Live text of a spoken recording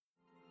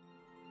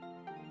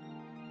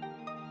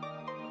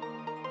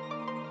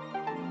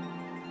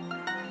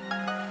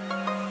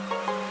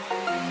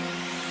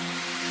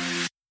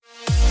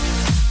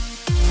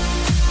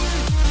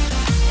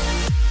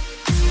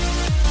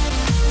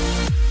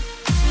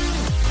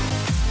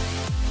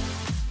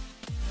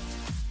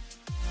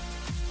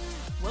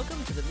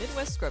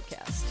Midwest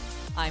Scrubcast.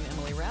 I'm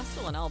Emily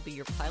Rastel, and I'll be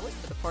your pilot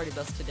for the party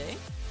bus today.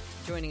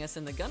 Joining us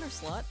in the gunner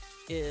slot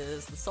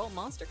is the salt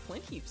monster,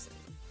 Clint Heapson.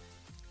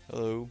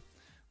 Hello.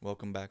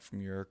 Welcome back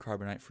from your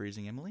carbonite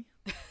freezing, Emily.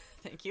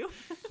 Thank you.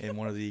 In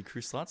one of the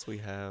crew slots, we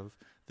have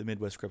the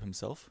Midwest Scrub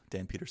himself,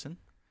 Dan Peterson.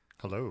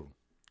 Hello.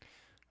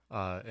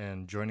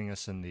 And joining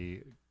us in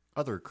the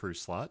other crew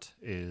slot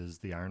is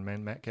the Iron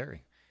Man, Matt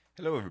Carey.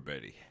 Hello,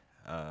 everybody.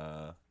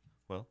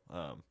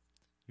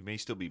 You may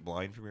still be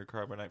blind from your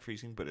carbonite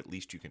freezing, but at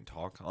least you can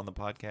talk on the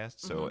podcast.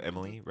 So,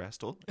 Emily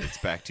Rastel, it's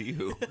back to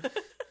you.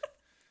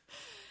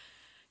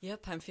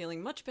 Yep, I'm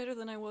feeling much better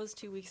than I was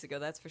 2 weeks ago,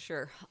 that's for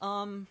sure.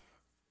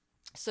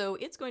 So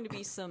it's going to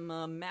be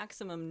some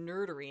maximum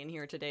nerdery in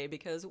here today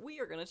because we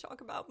are going to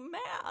talk about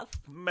math.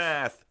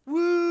 Math.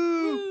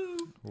 Woo!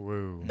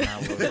 Woo.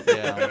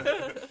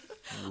 Yeah.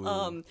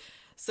 Woo.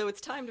 So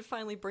it's time to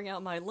finally bring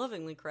out my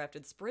lovingly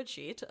crafted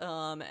spreadsheet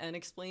and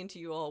explain to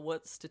you all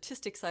what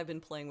statistics I've been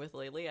playing with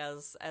lately,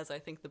 as I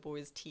think the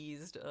boys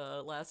teased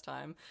last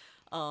time.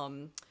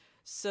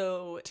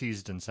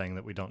 Teased in saying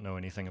that we don't know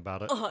anything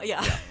about it.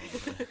 Yeah.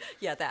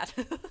 Yeah, that.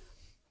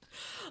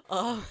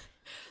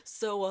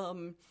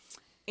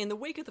 In the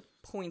wake of the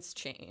points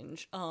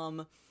change,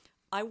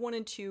 I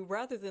wanted to,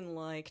 rather than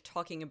like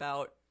talking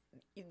about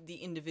the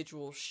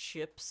individual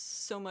ships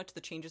so much, the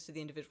changes to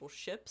the individual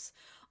ships,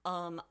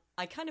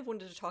 I kind of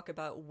wanted to talk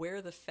about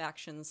where the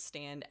factions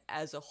stand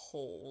as a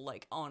whole,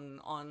 like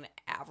on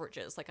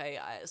averages. Like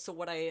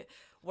what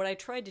I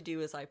tried to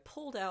do is I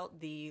pulled out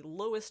the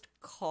lowest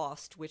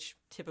cost, which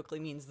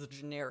typically means the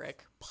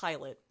generic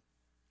pilot,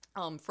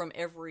 from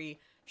every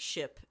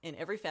ship in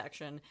every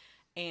faction,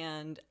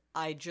 and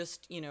I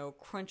just,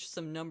 crunched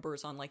some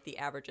numbers on like the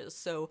averages.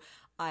 So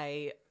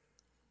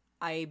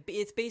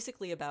it's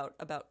basically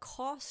about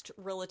cost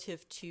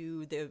relative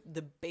to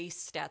the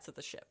base stats of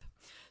the ship.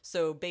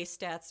 So base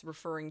stats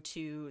referring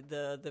to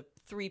the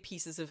three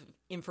pieces of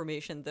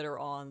information that are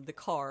on the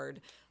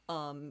card,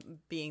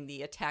 being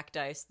the attack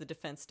dice, the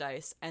defense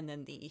dice, and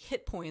then the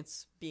hit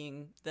points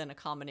being then a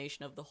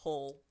combination of the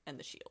hull and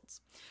the shields.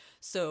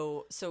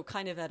 So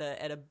kind of at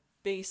a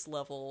base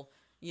level,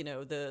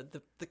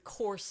 the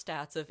core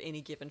stats of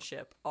any given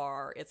ship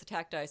are its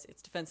attack dice,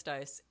 its defense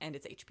dice, and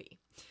its HP.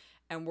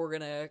 And we're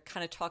going to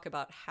kind of talk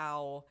about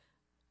how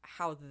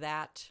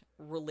that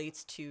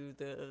relates to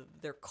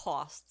their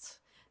costs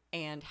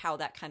and how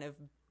that kind of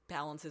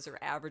balances or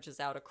averages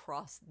out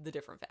across the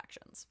different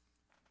factions.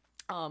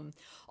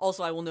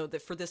 Also, I will note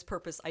that for this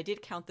purpose, I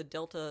did count the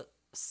Delta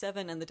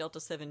 7 and the Delta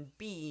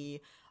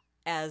 7B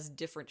as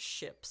different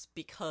ships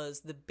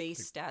because the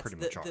base stats,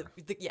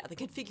 the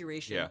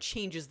configuration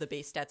changes the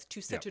base stats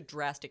to such a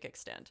drastic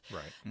extent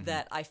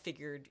that I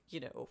figured,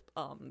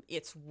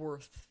 it's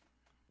worth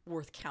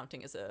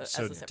counting as a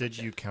separate ship. Did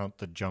you count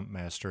the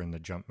Jumpmaster and the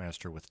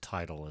Jumpmaster with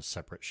title as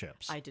separate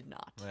ships? I did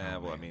not.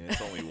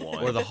 It's only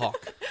one. Or the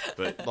Hawk.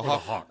 But the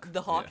Hawk.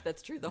 The Hawk,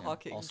 that's true. The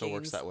Hawk also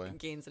works that way.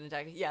 Gains an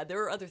attack. Yeah,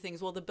 there are other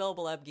things. Well, the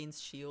Belbalab gains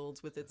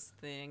shields with its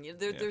thing.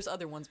 There's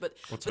other ones, but...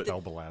 What's a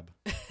Belbalab?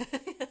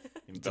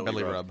 It's a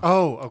belly rub.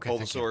 Oh, okay.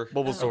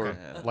 Bulbasaur.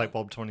 Okay. Light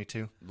bulb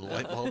 22.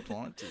 Light bulb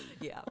 22.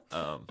 Yeah.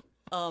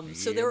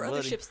 So there are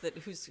other ships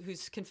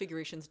whose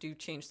configurations do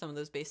change some of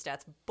those base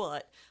stats,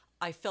 but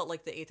I felt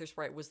like the Aether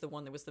Sprite was the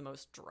one that was the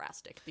most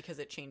drastic because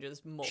it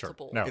changes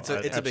multiple. Sure. No, it's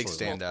a big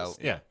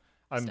standout. Yeah.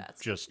 I'm stats.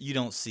 just you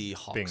don't see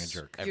Hawks being a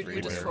jerk. everywhere.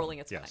 You're just trolling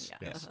its yes,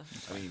 kind. Yeah.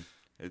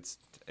 Yes.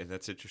 And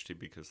that's interesting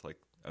because,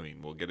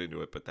 we'll get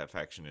into it, but that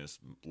faction is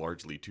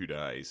largely 2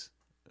 dies,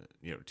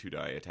 2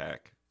 die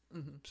attack.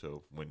 Mm-hmm.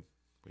 So when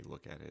we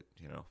look at it,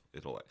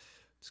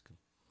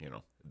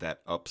 that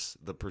ups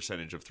the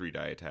percentage of 3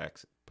 die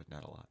attacks, but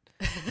not a lot.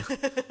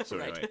 So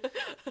right. anyway.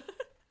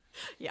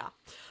 Yeah.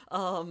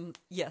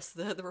 Yes,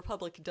 the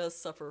Republic does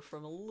suffer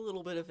from a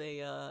little bit of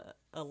a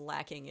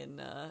lacking in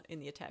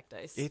the attack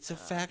dice. It's a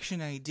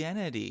faction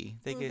identity.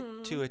 They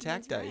get 2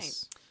 attack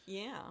dice. Right.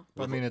 Yeah.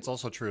 But, it's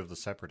also true of the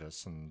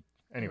Separatists. And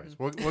anyways,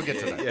 we'll get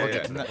to that. We'll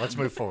get to that. Let's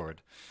move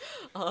forward.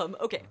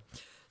 Okay.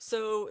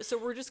 So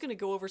we're just going to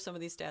go over some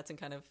of these stats and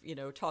kind of,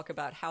 talk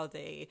about how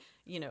they,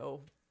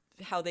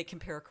 how they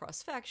compare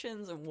across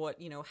factions and what,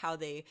 how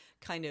they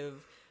kind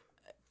of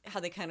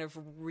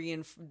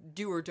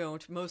do or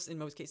don't, in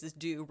most cases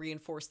do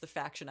reinforce the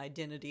faction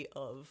identity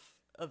of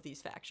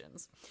these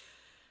factions.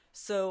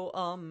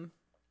 So,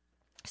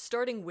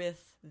 starting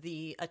with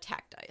the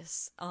attack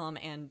dice,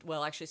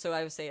 so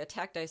I would say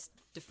attack dice,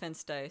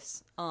 defense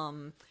dice,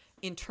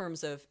 in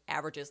terms of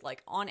averages,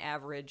 like on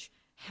average,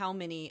 how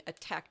many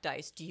attack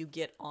dice do you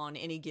get on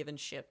any given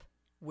ship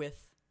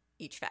with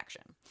each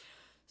faction?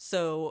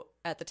 So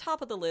at the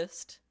top of the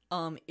list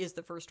is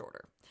the First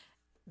Order,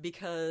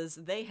 because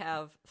they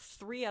have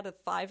 3 out of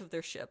 5 of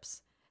their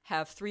ships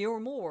have 3 or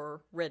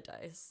more red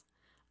dice.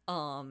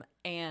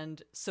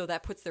 And so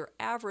that puts their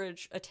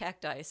average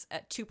attack dice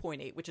at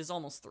 2.8, which is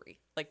almost 3.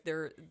 Like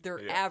their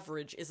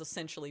average is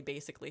essentially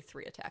basically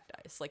 3 attack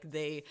dice. Like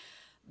the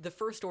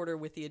First Order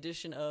with the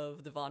addition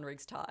of the Von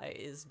Riggs tie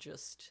is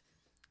just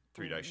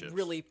 3-die ships.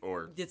 really,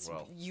 or it's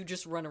well, you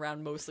just run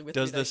around mostly with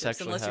Does 3-die this ships,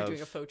 actually unless you're have-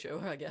 doing a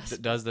Focho, I guess.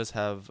 Does this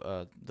have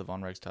the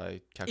von Reichstie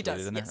It calculated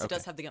does. in there? Yes, it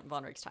does have the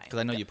von Reichstie. Because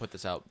I know you put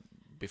this out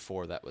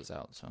before that was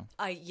out, so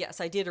Yes,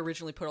 I did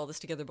originally put all this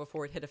together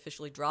before it had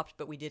officially dropped,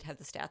 but we did have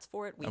the stats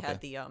for it. We had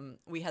the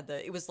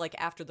it was like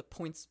after the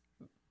points,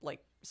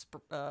 like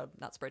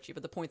not spreadsheet,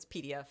 but the points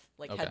PDF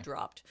had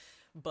dropped,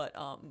 but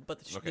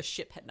the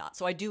ship had not.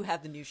 So I do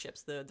have the new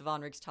ships, the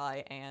von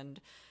Reichstie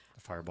and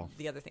The Fireball.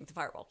 the other thing, the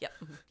Fireball. Yep,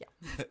 yeah.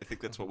 I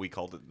think that's what we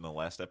called it in the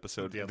last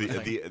episode. The other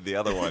thing. The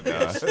other one.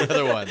 the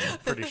other one,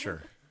 Pretty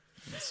sure.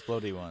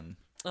 explodey one.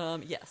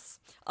 Yes.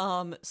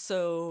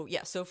 So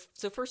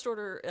First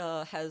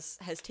Order has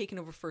taken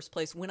over first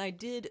place.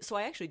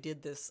 I actually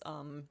did this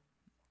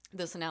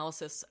this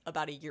analysis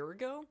about a year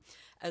ago,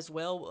 as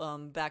well.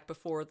 Back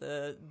before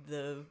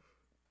the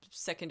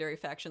secondary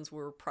factions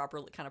were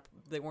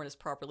they weren't as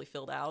properly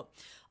filled out.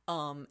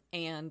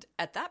 And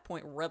at that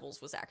point,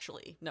 Rebels was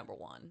actually number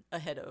one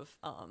ahead of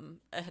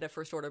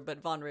First Order,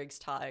 but von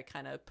Reichstie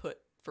kind of put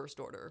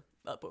First Order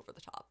up over the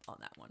top on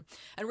that one.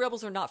 And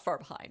Rebels are not far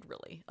behind,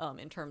 really,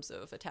 in terms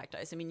of attack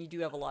dice. I mean, you do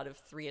have a lot of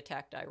 3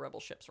 attack die Rebel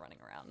ships running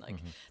around. Like,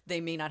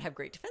 they may not have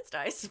great defense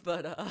dice,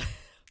 but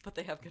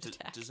they have good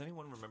attack. Does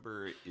anyone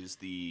remember, is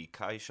the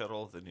Kai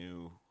shuttle, the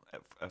new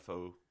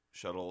FO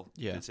shuttle,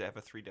 Yeah. does it have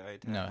a 3-die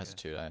attack? No, it has a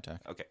 2-die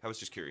attack. Okay, I was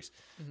just curious.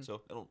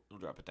 So it'll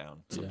drop it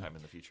down sometime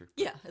in the future.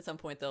 Yeah, at some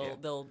point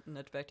they'll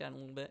nudge back down a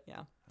little bit.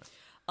 Yeah.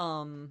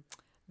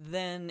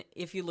 Then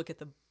if you look at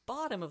the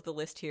bottom of the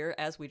list here,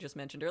 as we just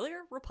mentioned earlier,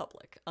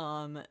 Republic.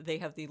 They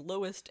have the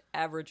lowest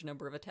average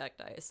number of attack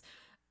dice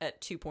at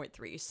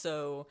 2.3.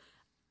 So,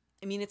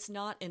 I mean, it's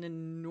not an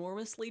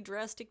enormously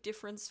drastic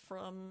difference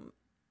from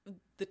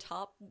the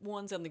top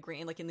ones on the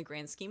grand, like in the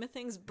grand scheme of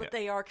things, but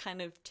they are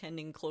kind of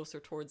tending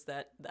closer towards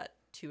that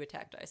 2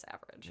 attack dice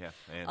average. Yeah,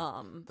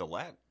 and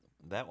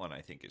that one I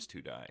think is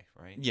 2-die,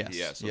 right? Yes.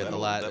 Yeah, so Yeah, the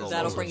that'll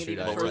That'll also bring it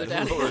even 2-die. further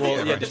down. Lower the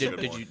Well, yeah. average Did you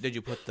even more. did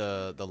you put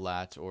the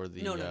lat or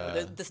the No. The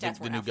stats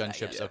the weren't new out for that gunships?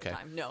 yet at the Okay.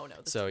 time. No.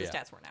 The So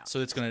stats weren't out. So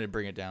it's going to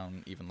bring it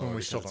down even lower. Well, we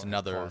because still it's don't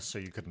have another cost, so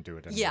you couldn't do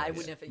it anyway. Yeah, I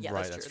wouldn't have. Yeah,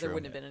 Right, that's that's true. There true.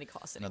 wouldn't have been any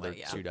cost anyway. another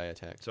Yeah. 2-die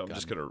attack. So I'm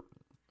just going to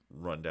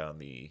run down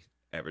the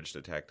average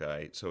attack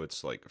die. So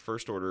it's like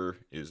First Order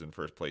is in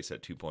first place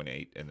at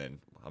 2.8, and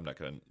then I'm not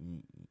going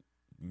to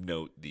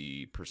note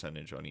the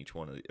percentage on each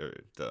one of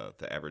the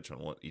average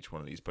on each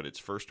one of these, but it's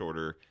First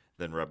Order,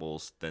 then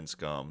Rebels, then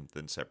Scum,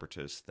 then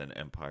Separatists, then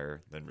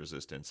Empire, then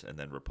Resistance, and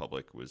then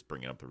Republic was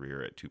bringing up the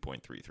rear at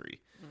 2.33.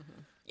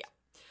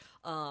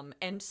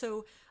 And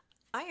so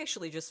I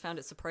actually just found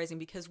it surprising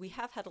because we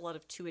have had a lot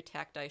of 2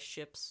 attack dice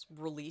ships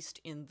released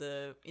in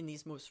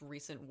these most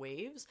recent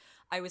waves.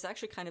 I was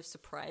actually kind of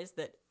surprised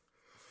that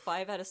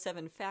 5 out of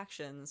 7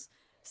 factions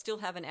still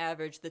have an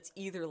average that's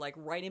either like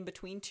right in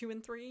between 2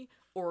 and 3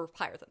 or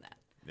higher than that.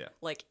 Yeah.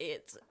 Like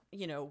it's,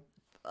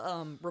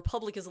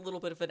 Republic is a little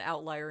bit of an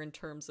outlier in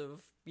terms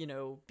of,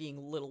 being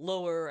a little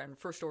lower, and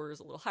First Order is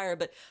a little higher,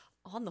 but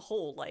on the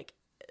whole, like,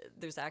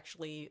 there's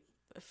actually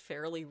a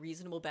fairly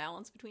reasonable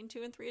balance between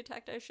 2 and 3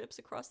 attack dice ships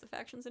across the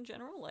factions in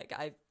general. Like,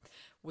 I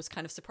was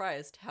kind of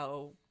surprised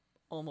how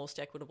almost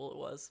equitable it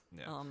was.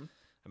 Yeah.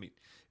 I mean,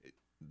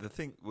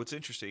 what's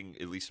interesting,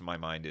 at least in my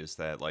mind, is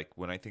that, like,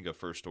 when I think of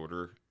First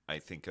Order, I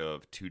think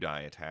of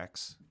 2-die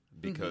attacks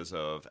because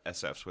of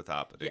SFs with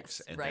optics,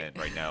 Yes, and right.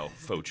 then right now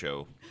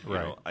Focho.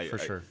 Right, for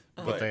sure.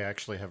 but- But they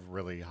actually have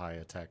really high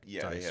attack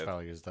Yeah, they dice have-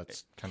 values.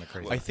 That's kind of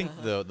crazy. I think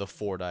the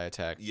 4-die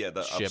attack. Yeah,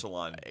 the ship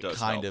Upsilon does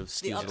kind help. of The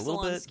skews it a Upsilon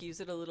little bit.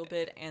 skews it a little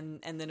bit, and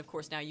then of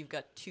course now you've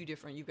got 2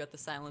 different. You've got the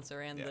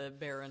Silencer and Yeah. the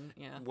Baron.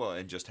 Yeah. Well,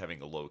 and just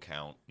having a low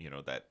count,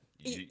 that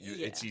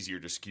Yeah. it's easier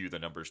to skew the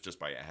numbers just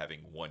by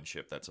having one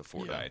ship that's a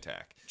 4-die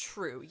attack.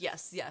 True.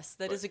 Yes.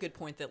 That is a good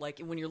point. That, like,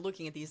 when you're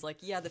looking at these, like,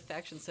 yeah,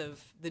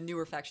 the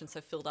newer factions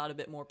have filled out a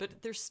bit more,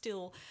 but they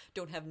still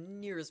don't have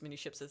near as many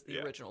ships as the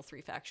Yeah. original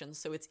 3 factions.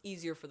 So it's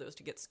easier for those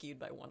to get skewed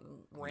by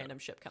one random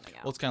ship coming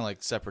out. Well, it's kind of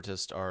like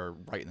Separatists are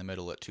right in the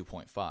middle at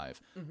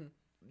 2.5.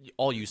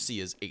 All you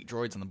see is 8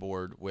 droids on the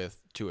board with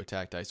 2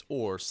 attack dice,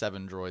 or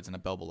 7 droids in a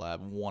Belba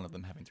Lab, one of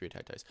them having 3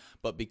 attack dice.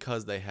 But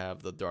because they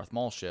have the Darth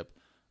Maul ship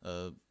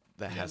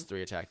that has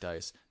 3 attack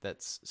dice,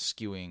 that's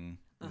skewing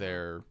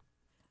their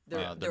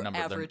their number.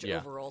 average yeah.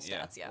 overall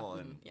stats. Yeah. Well,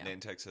 and Yeah.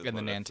 Nantex has And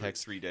the what, a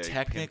Nantex 3-day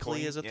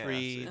technically pinpoint? is a Yeah,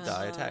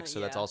 3-die attack, so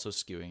that's yeah. also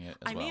skewing it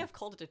as I well. may have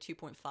called it a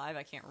 2.5.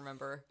 I can't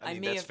remember. I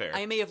mean, may that's have. fair.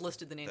 I may have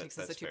listed the Nantex as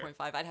a that's fair.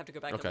 2.5. I'd have to go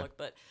back Okay. and look,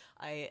 but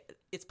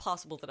it's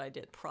possible that I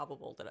did.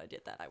 Probable that I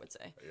did that. I would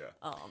say.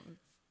 Yeah.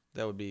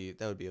 That would be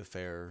a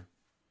fair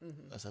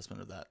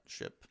assessment of that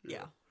ship.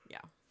 Yeah.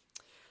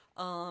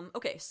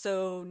 Okay,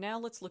 so now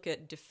let's look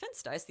at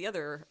defense dice, the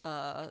other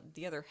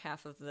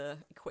half of the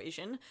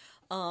equation.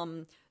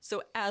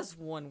 So as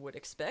one would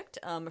expect,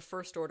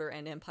 First Order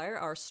and Empire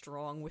are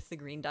strong with the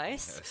green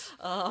dice,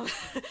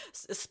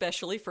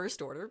 especially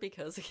First Order,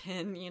 because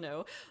again,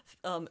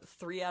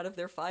 3 out of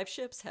their 5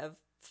 ships have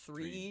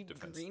 3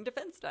 green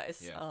defense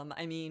dice. Yeah.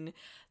 I mean,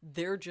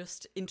 they're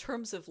just, in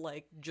terms of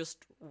like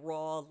just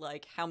raw,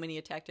 like how many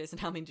attack dice and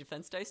how many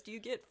defense dice do you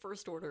get,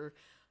 First Order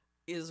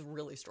is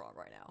really strong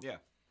right now. Yeah.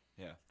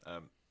 Yeah.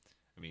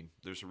 I mean,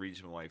 there's a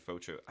reason why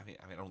Focho.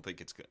 I don't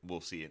think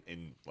we'll see it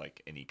in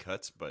like any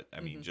cuts, but I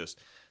mean, just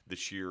the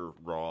sheer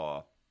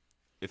raw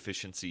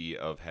efficiency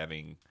of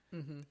having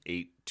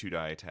 8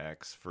 2-die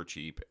attacks for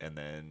cheap, and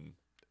then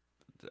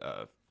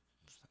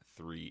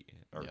 3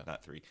 or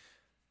not 3,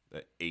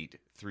 8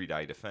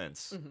 3-die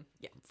defense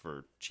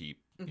for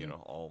cheap. You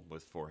know, all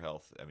with 4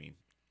 health. I mean,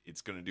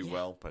 it's going to do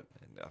well, but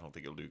I don't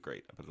think it'll do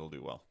great. But it'll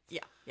do well. Yeah,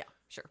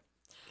 sure.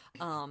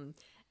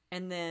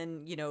 And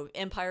then, you know,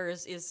 Empire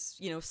is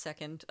you know,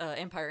 second.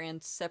 Empire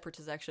and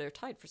Separatists actually are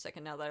tied for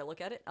second now that I look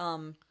at it.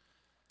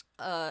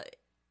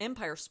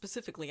 Empire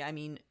specifically, I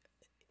mean,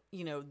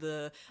 you know,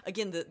 their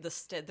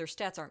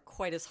stats aren't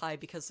quite as high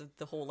because of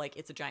the whole, like,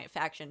 it's a giant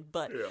faction,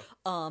 but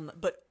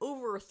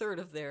over a third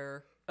of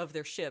their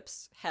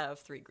ships have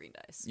 3 green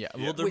dice. Yeah,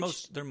 well,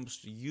 their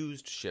most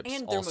used ships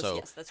And their also most-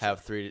 yes, that's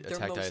have true. 3 Their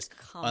attack most dice,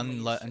 commonly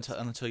used ships.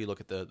 until you look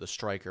at the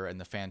Striker and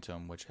the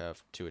Phantom, which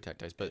have 2 attack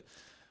dice. But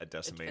A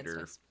Decimator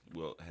dice.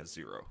 has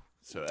 0.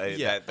 So that's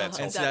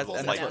And also that pulls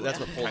it that's down, what yeah.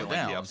 pulls kind it of like the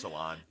down.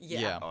 Epsilon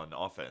Yeah. on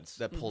offense.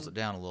 That pulls it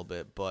down a little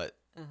bit. But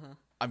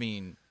I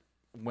mean,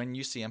 when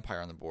you see Empire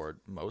on the board,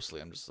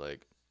 mostly I'm just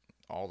like,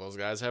 all those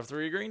guys have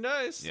 3 green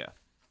dice. Yeah.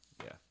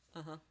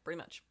 Pretty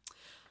much.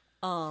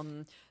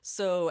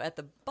 So at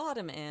the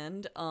bottom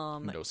end,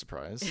 No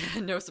surprise.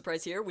 no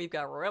surprise here, we've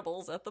got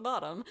Rebels at the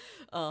bottom,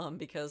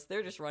 because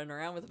they're just running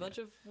around with a bunch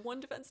of 1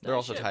 defense dice They're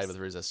also ships. tied with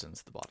Resistance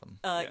at the bottom.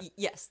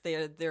 Yes,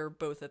 they're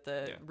both at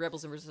the Yeah.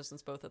 Rebels and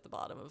Resistance both at the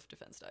bottom of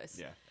defense dice.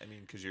 Yeah, I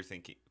mean, because you're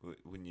thinking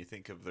when you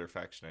think of their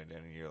faction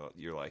identity,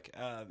 you're like,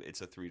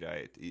 it's a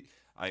 3-die.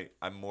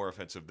 I'm more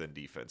offensive than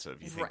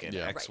defensive. You think Right. an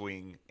Yeah.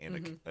 X-wing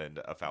and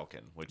a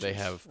Falcon, which They is,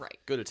 have Right.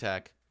 good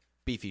attack,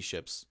 beefy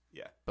ships,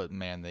 yeah, but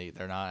man,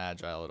 they're not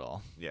agile at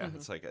all. yeah.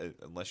 It's like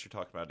unless you're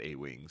talking about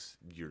A-wings,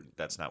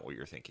 that's not what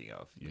you're thinking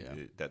of.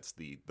 That's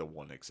the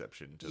one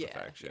exception to the Yeah,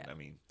 faction. yeah. I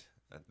mean,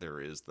 there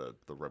is the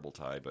Rebel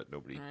tie, but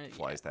nobody Right,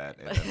 flies that,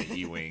 and then the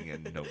E-wing,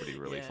 and nobody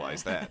really Yeah.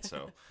 flies that.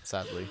 So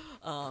Sadly,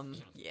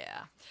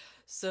 Yeah.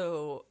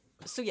 So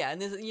yeah,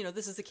 and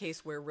this is a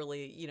case where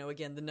really, you know,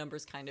 again, the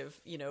numbers kind of,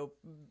 you know,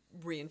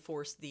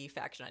 reinforce the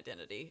faction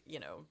identity. You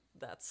know,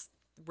 that's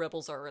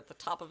Rebels are at the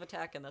top of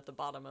attack and at the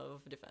bottom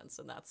of defense,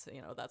 and that's,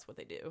 you know, that's what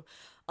they do.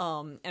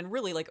 And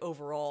really, like,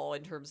 overall,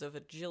 in terms of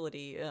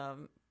agility,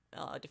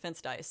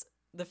 defense dice,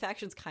 the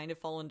factions kind of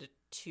fall into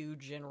 2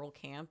 general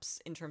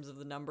camps in terms of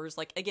the numbers.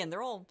 Like, again,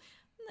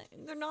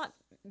 they're not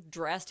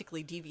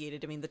drastically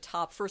deviated. I mean, the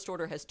top First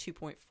Order has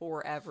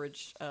 2.4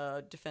 average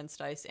defense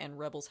dice, and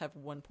Rebels have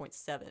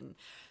 1.7.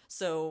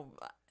 So,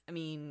 I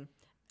mean,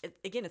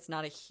 again, it's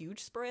not a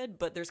huge spread,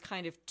 but there's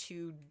kind of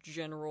 2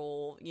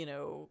 general, you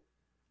know,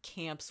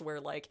 camps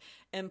where, like,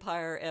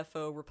 Empire,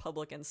 FO,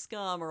 Republic, and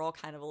Scum are all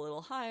kind of a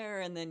little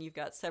higher, and then you've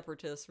got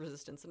Separatists,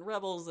 Resistance, and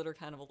Rebels that are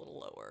kind of a little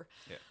lower.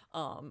 yeah.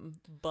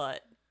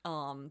 But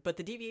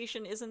the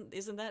deviation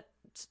isn't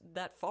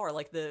that far.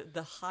 Like,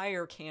 the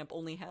higher camp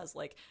only has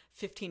like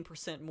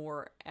 15%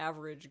 more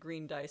average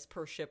green dice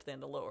per ship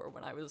than the lower.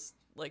 When I was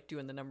like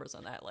doing the numbers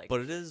on that, like,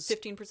 but it is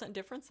 15%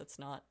 difference. That's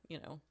not, you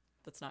know,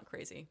 that's not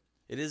crazy.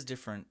 It is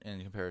different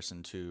in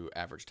comparison to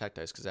average attack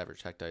dice, because average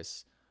attack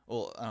dice.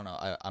 Well, I don't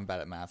know. I'm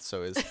bad at math.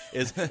 So is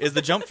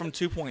the jump from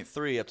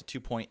 2.3 up to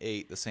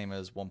 2.8 the same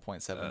as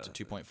 1.7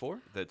 to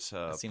 2.4? That's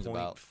seems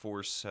about-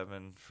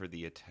 0.47 for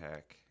the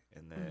attack,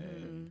 and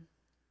then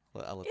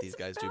I'll let It's these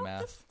guys do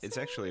about math. it's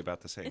actually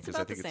about the same It's because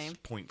I about the think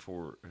it's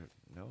 0.4.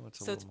 No, it's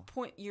a So little it's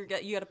more. you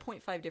got a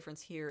 0.5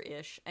 difference here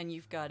ish, and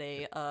you've got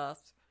a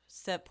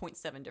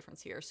 0.7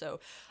 difference here. So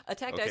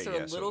attack Okay, dice are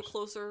yeah, a so little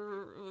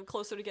it's-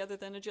 closer together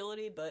than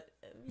agility, but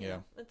you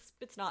know,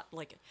 it's not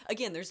like,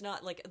 again, there's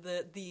not like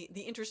the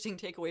interesting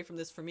takeaway from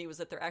this for me was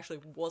that there actually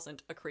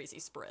wasn't a crazy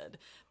spread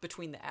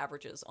between the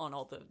averages on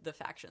all the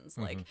factions.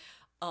 Like,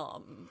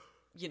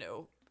 you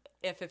know,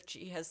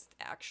 FFG has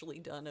actually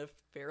done a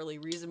fairly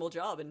reasonable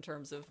job in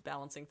terms of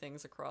balancing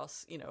things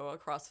across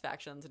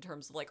factions in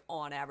terms of, like,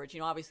 on average.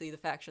 You know, obviously the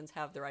factions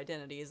have their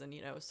identities, and,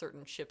 you know,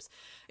 certain ships.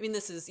 I mean,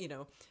 this is, you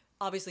know,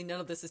 obviously none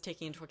of this is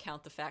taking into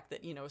account the fact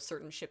that, you know,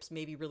 certain ships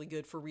may be really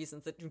good for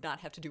reasons that do not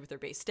have to do with their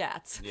base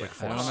stats. Yeah.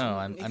 I don't know.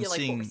 I'm Yeah, like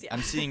seeing Force, yeah.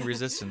 I'm seeing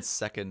Resistance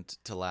second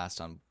to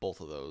last on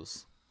both of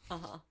those.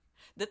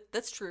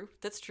 That's true.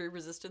 That's true.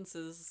 Resistance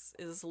is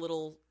a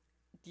little,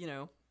 you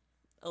know,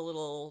 a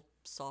little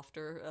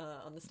softer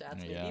on the stats,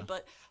 maybe, Yeah.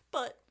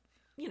 but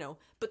you know,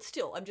 but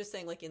still, I'm just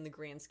saying, like, in the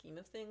grand scheme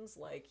of things,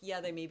 like, yeah,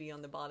 they may be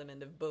on the bottom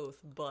end of both,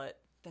 but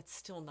they're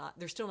still not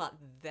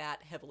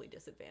that heavily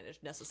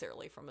disadvantaged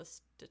necessarily from a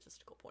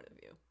statistical point of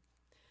view.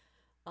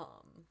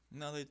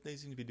 No, they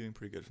seem to be doing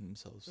pretty good for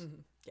themselves.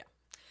 Yeah.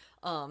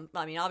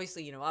 I mean,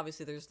 obviously,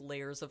 there's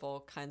layers of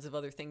all kinds of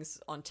other things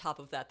on top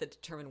of that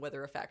determine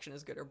whether a faction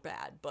is good or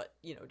bad. But,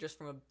 you know, just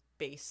from a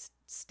base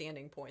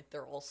standing point,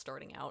 they're all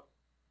starting out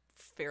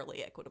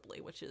fairly equitably,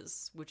 which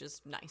is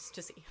nice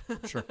to see.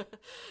 Sure.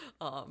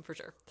 For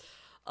sure.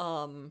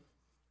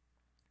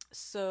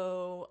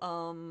 So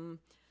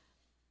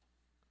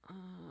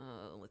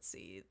let's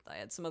see. I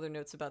had some other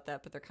notes about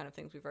that, but they're kind of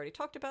things we've already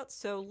talked about.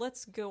 So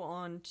let's go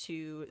on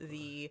to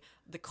the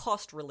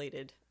cost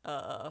related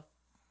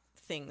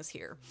things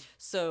here.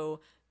 So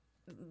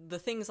the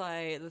things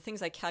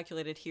I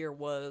calculated here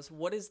was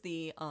what is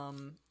the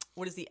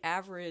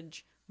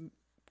average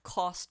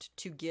cost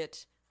to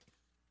get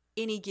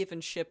any given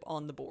ship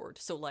on the board.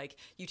 So like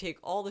you take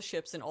all the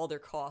ships and all their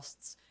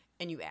costs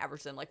and you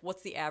average them. Like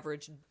what's the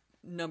average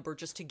number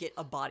just to get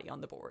a body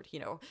on the board,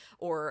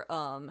 or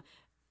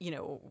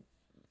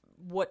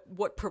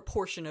what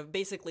proportion of,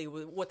 basically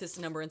what this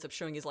number ends up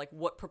showing is like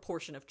what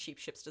proportion of cheap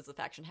ships does the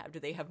faction have? Do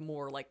they have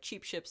more like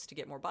cheap ships to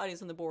get more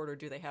bodies on the board, or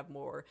do they have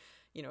more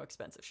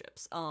expensive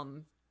ships?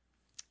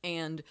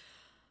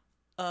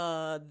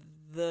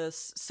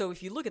 So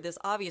if you look at this,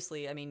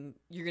 obviously, I mean,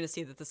 you're going to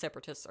see that the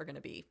Separatists are going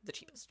to be the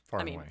cheapest.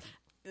 Far I mean, away.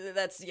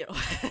 that's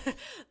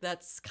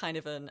that's kind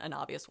of an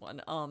obvious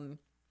one.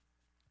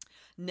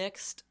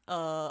 Next,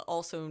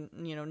 also,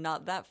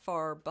 not that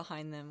far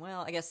behind them.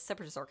 Well, I guess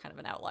Separatists are kind of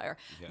an outlier.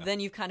 Yeah. Then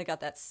you've kind of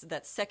got that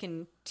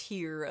second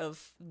tier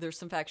of, there's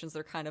some factions that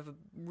are kind of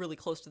really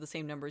close to the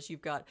same numbers.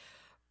 You've got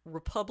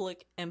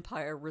Republic,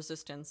 Empire,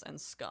 Resistance, and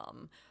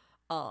Scum.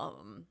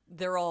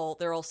 They're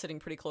all sitting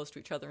pretty close to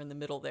each other in the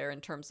middle there in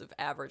terms of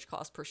average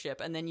cost per ship.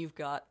 And then you've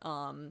got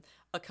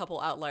a couple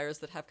outliers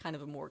that have kind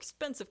of a more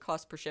expensive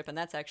cost per ship, and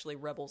that's actually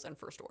Rebels and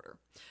First Order.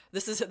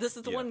 This is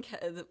the one,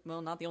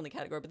 well, not the only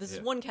category, but this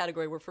is one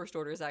category where First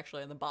Order is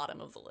actually on the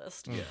bottom of the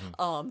list.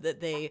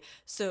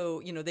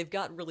 They've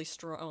got really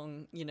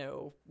strong,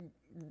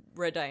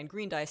 red die and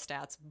green die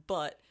stats,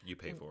 but You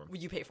pay for them.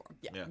 you pay for them.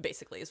 Yeah,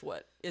 basically is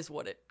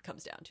what it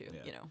comes down to.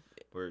 Yeah.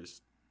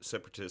 Whereas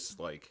Separatists,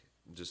 like,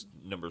 just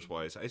numbers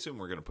wise, I assume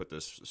we're going to put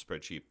this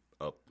spreadsheet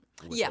up.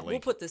 With the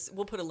link.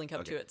 We'll put a link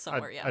up to it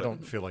somewhere. I don't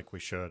feel like we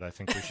should. I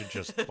think we should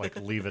just like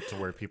leave it to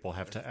where people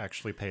have to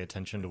actually pay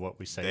attention to what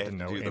we say They to have to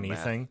know do the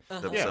math anything.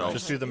 themselves. Yeah,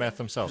 just do the math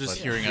themselves. Just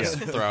I- hearing us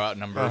throw out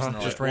numbers. And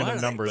they're just like, random "What are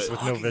they numbers with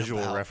no talking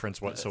visual about?"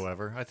 reference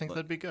whatsoever. I think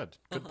that'd be good.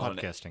 Good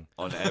podcasting.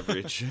 On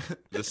average,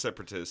 the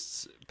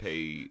Separatists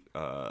pay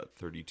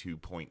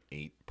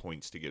 32.8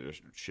 points to get a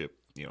ship,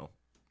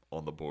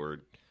 on the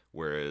board,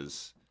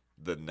 whereas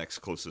the next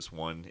closest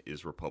one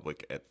is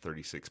Republic at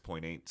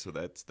 36.8. So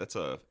that's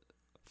a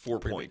 4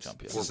 Pretty big points.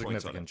 jump, yeah. 4 points on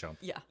Significant it. jump.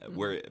 Yeah.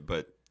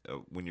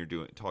 When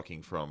you're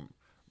talking from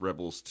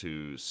Rebels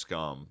to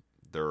Scum,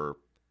 they're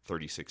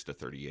 36 to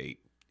 38,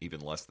 even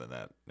less than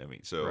that. I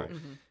mean, so Right.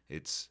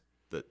 it's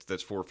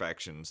that's four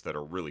factions that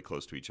are really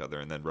close to each other,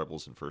 and then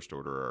Rebels and First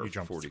Order are You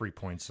jump 40. 3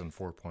 points and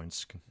 4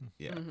 points.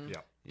 Yeah,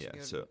 Yeah. yeah.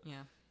 Good. So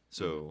yeah.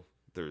 so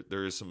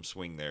there is some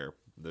swing there,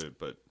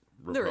 but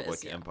There Republic,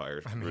 is, yeah.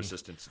 Empire,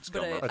 Resistance, and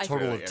But Scum. I- are A total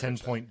fairly of 10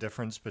 average. point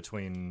difference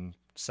between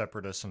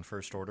Separatists and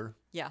First Order.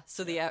 Yeah,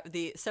 so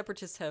the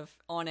Separatists have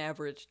on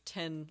average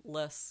 10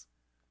 less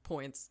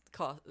points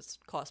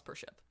cost per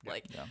ship.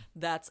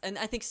 That's, and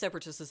I think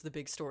Separatists is the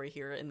big story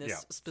here in this Yeah,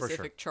 for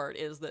specific chart,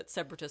 is that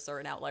Separatists are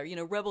an outlier.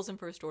 Rebels and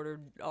First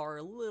Order are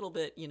a little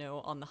bit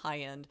on the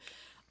high end,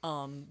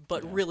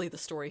 but really the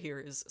story here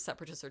is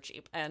Separatists are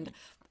cheap, and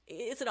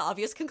it's an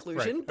obvious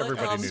conclusion. Right, But,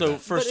 everybody knew So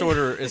that. First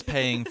Order is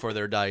paying for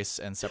their dice,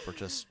 and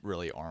Separatists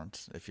really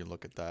aren't. If you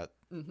look at that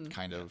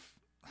kind of,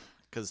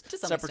 because To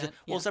some extent,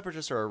 yeah.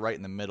 Separatists are right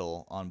in the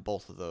middle on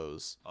both of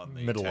those, On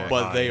the Middle attack. or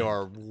but high. they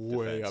are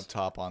way defense. up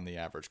top on the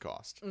average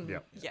cost Yeah.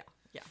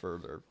 yeah. for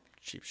their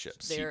cheap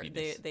ships.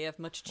 They have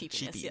much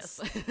cheapiness. Cheapies. Yes.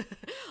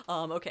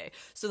 Okay.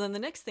 So then the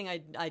next thing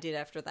I did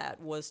after that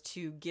was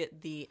to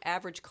get the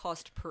average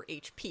cost per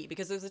HP,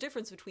 because there's a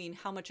difference between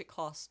how much it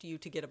costs you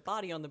to get a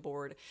body on the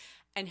board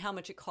and how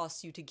much it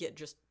costs you to get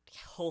just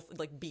health,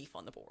 like beef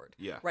on the board.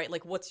 Yeah. Right.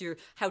 Like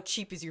how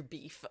cheap is your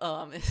beef?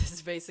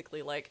 Is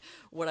basically like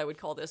what I would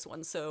call this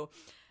one. So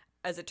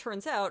as it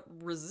turns out,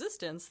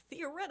 Resistance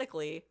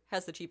theoretically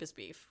has the cheapest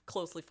beef,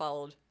 closely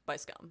followed by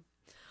Scum.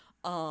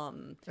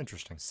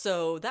 Interesting.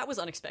 So that was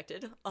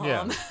unexpected.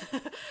 Yeah.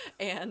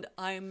 And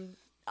I'm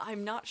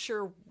not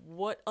sure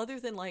what, other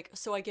than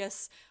so I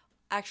guess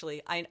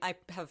actually I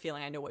have a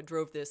feeling I know what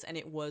drove this, and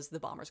it was the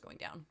bombers going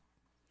down.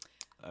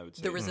 I would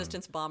say The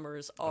Resistance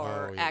bombers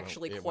are Oh, yeah,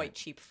 actually it quite went-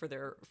 cheap for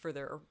their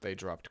They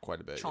dropped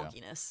quite a bit. Yeah.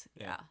 chonkiness.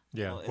 Yeah.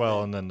 Yeah. Well, Well,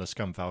 and and then the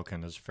Scum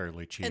Falcon is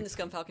fairly cheap. And the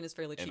Scum Falcon is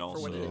fairly cheap And for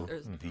what it also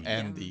is.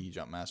 And the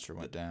Jump Master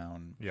went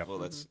down. Yeah. Well,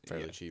 that's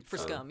fairly yeah. cheap For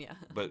Scum, yeah.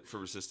 But for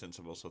Resistance,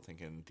 I'm also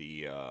thinking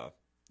the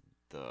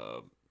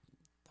The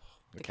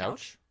The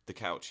couch. the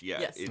couch.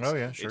 Yeah. Yes. Oh,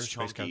 yeah, sure, It's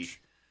Space chunky. Couch.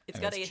 It's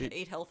And got it's eight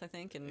cheap. health, I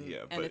think, and Yeah,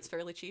 and but it's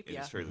fairly cheap. It's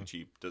Yeah. fairly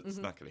cheap. It's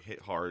not going to hit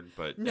hard,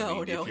 but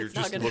No, if no, you're it's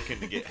not just gonna- looking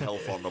to get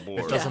health on the It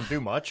board, doesn't do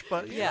much,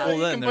 but Yeah. Well,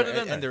 you then can put it in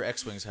and there. their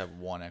X-wings have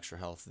one extra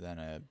health than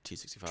a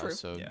T-65, True.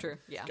 so True.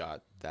 Yeah.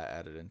 got that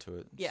added into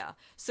it. Yeah.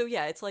 So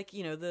yeah, it's like,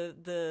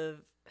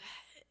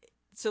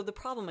 so the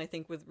problem I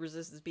think with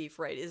Resistance beef,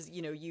 right, is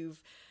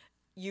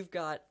you've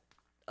got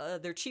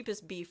their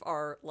cheapest beef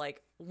are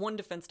like one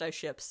defense die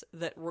ships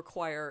that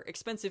require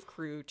expensive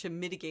crew to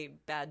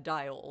mitigate bad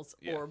dials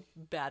Yeah. or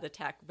bad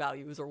attack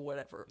values or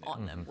whatever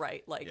on them,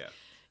 right? Like yeah.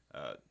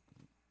 A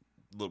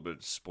little bit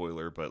of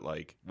spoiler, but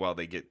like while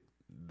they get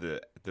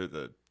they're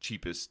the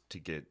cheapest to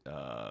get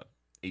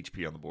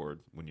HP on the board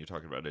when you're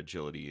talking about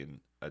agility and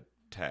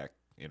attack.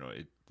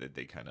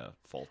 They kind of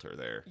falter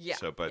there. Yeah,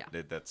 So, but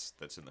yeah. that's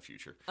in the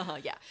future.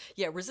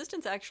 Yeah.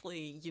 Resistance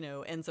actually,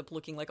 ends up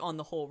looking like, on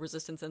the whole,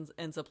 resistance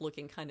ends up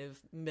looking kind of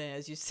meh,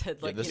 as you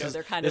said. Like,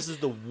 they're kind this of. is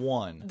the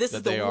one This that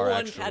is the they are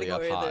one actually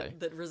category up high.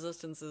 that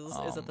resistance is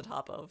at the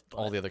top of. But,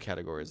 All the other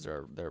categories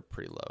they're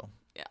pretty low.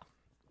 yeah.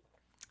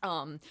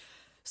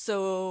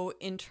 So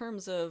in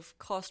terms of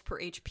cost per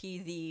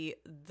HP,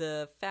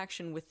 the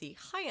faction with the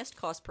highest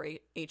cost per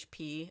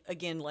HP,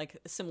 again, like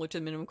similar to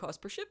the minimum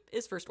cost per ship,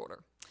 is First Order.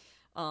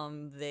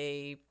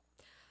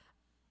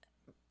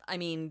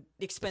 Expensive.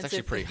 It's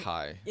actually pretty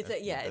high. It's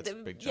That's a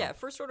big jump.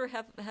 First Order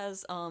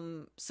has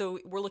so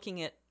we're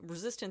looking at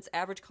resistance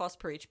average cost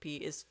per HP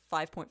is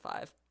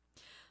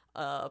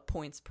 5.5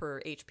 points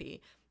per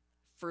HP.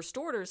 First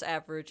Order's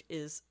average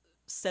is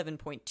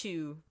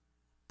 7.2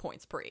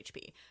 points per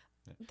HP.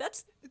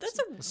 That's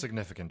A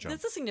significant jump.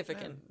 a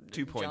significant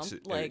 2 points,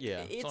 jump. Like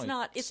yeah, it's only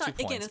not 2 again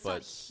points, it's not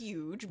but-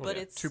 huge, Well, but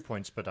yeah, it's 2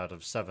 points, but out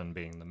of 7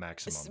 being the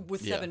maximum.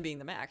 with Yeah. 7 being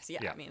the max. Yeah,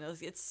 Yeah. I mean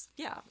it's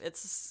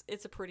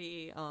a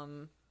pretty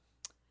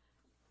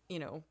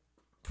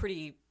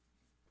pretty.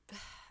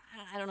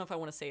 I don't know if I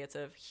want to say it's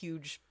a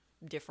huge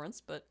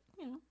difference, but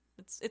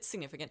it's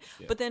significant.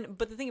 Yeah. But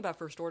the thing about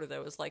First Order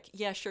though is like,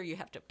 yeah, sure, you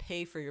have to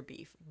pay for your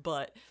beef,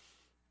 but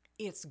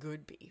it's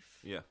good beef.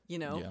 Yeah.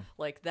 Yeah.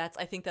 Like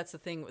I think that's the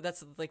thing.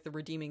 That's like the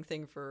redeeming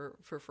thing for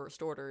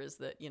First Order is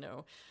that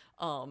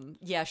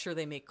yeah, sure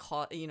they may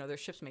cost, their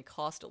ships may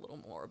cost a little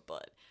more,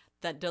 but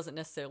that doesn't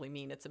necessarily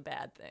mean it's a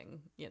bad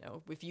thing.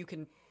 If you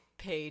can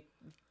pay,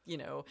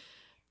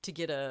 to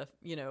get a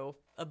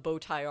bow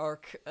tie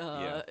arc,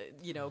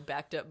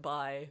 backed up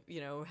by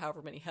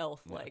however many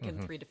health, like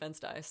and 3 defense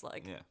dice,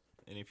 like Yeah.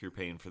 And if you're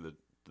paying for the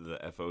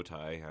FO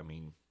tie, I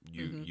mean,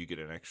 you get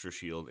an extra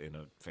shield and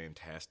a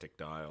fantastic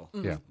dial.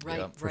 Yeah. right,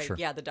 Yeah, for right, sure.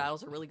 yeah, the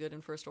dials are really good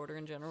in First Order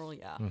in general.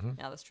 Yeah,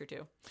 yeah, that's true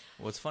too.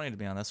 What's funny to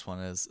me on this one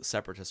is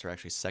Separatists are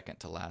actually second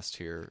to last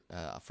here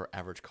for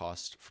average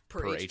cost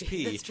per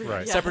HP. That's true.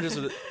 Right. Yeah. Separatists,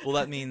 well,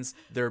 that means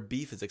their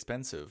beef is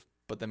expensive,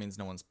 but that means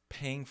no one's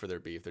paying for their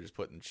beef. They're just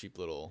putting cheap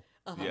little,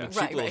 Yeah. cheap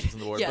Right, little right. ships on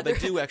the board. Yeah, but they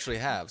they're- do actually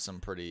have some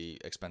pretty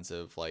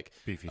expensive, like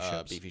Beefy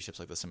ships.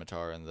 like the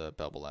Scimitar and the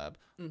Belbel Lab.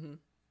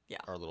 Yeah.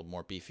 Are a little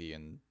more beefy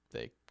and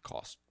they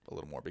cost a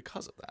little more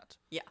because of that.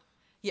 Yeah.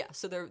 Yeah,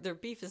 so their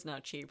beef is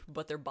not cheap,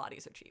 but their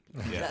bodies are cheap.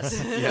 Yeah.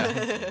 That's,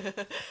 Yeah,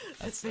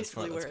 that's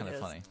basically that's where kind it of is.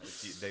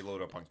 funny. They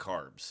load up on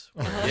carbs.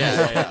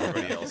 Yeah.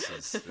 Everybody else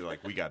is they're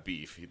like, we got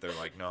beef. They're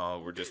like,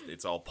 no,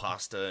 it's all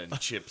pasta and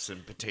chips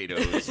and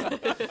potatoes.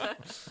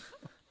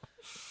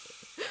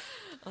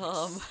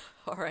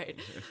 All right.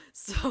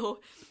 So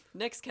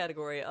next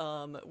category,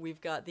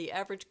 we've got the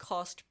average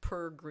cost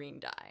per green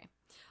die.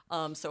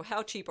 So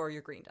how cheap are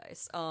your green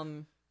dice?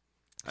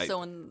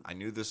 I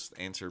knew this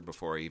answer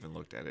before I even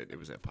looked at it. It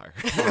was Empire.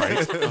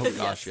 Right. Oh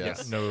gosh,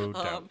 yes. No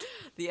doubt.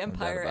 The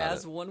Empire, about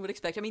as it. one would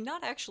expect. I mean,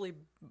 not actually.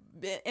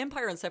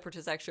 Empire and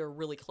Separatists actually are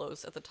really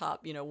close at the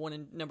top.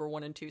 Number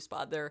 1 and 2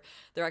 spot. They're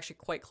actually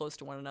quite close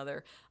to one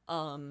another.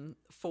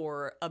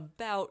 For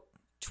about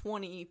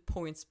 20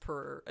 points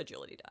per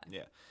agility die.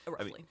 Yeah.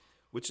 Roughly.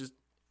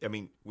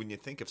 When you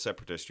think of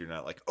Separatists, you're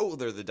not like, oh,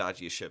 they're the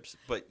dodgiest ships.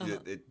 But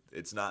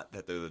it's not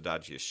that they're the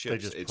dodgiest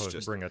ships. They it's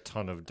just bring a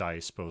ton of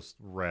dice, both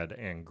red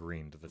and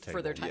green, to the table.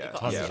 For their tiny yeah,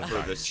 cost. yeah, of for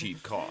the dice.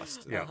 cheap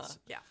cost. Yeah. It's-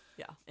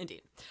 Yeah,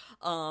 indeed.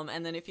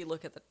 And then if you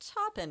look at the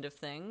top end of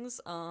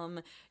things,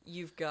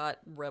 you've got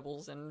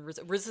Rebels and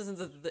Resistance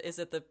is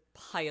at the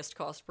highest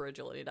cost per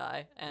agility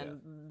die,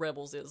 and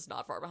Rebels is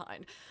not far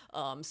behind.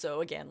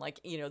 So again,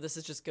 this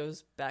just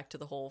goes back to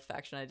the whole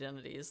faction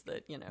identities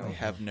that They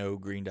have no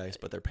green dice,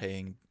 but they're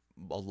paying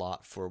a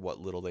lot for what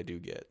little they do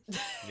get.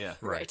 yeah.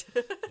 right.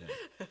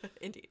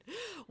 Indeed.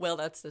 Well,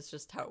 that's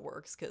just how it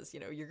works because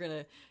you're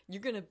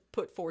gonna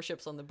put 4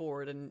 ships on the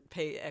board and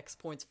pay X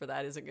points for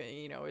that. Isn't gonna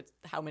it's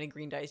how many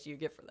green dice do you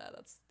get for that?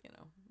 That's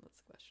that's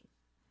the question.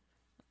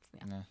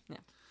 Yeah.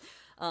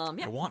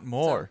 I want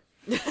more.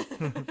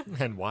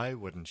 And why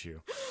wouldn't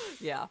you?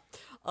 Yeah.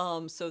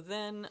 So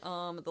then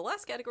the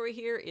last category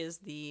here is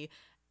the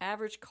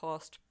average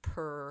cost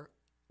per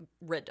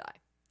red die.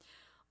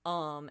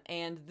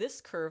 And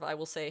this curve, I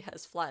will say,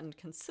 has flattened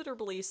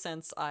considerably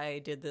since I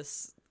did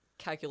this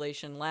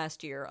calculation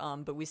last year,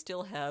 but we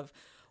still have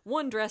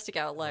one drastic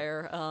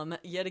outlier.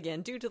 Yet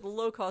again, due to the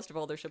low cost of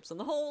all their ships on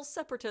the whole,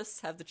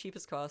 Separatists have the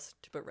cheapest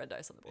cost to put red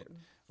dice on the board.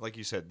 Like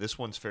you said, this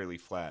one's fairly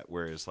flat.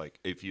 Whereas,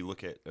 if you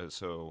look at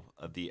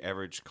the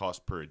average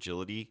cost per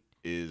agility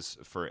is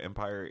for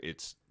Empire,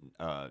 it's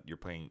you're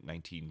paying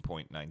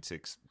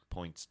 19.96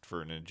 points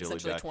for an agility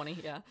Essentially die. 20,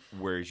 yeah.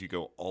 Whereas you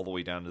go all the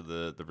way down to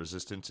the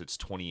resistance, it's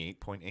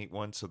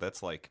 28.81. So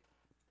that's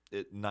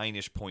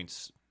 9-ish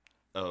points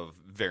of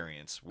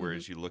variance.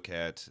 Whereas you look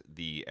at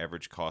the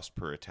average cost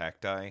per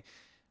attack die,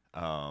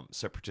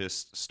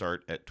 Separatists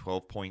start at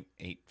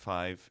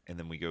 12.85, and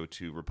then we go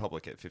to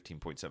Republic at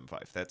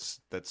 15.75.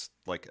 That's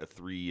like a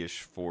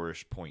 3-ish,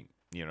 4-ish point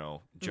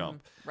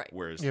jump. Right.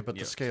 Whereas Yeah, but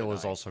the scale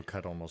is tonight- also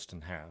cut almost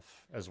in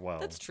half as well.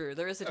 That's true.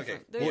 There is a Okay.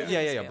 different. There Well, is a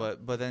yeah, scale.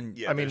 but then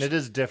Yeah, I mean, there's- it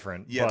is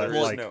different. yeah, but there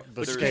is like no- the but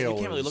there's- scale you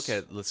can't really is- look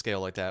at the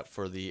scale like that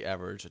for the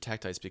average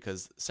attack dice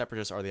because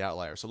Separatists are the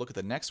outlier. So look at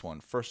the next one,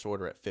 First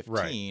Order at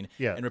 15, Right.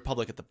 Yeah. and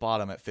Republic at the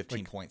bottom at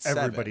 15.7.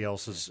 everybody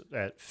else is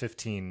at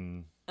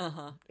 15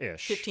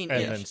 ish, 15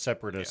 and ish. then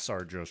Separatists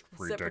are just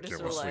Separatists are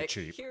ridiculously like,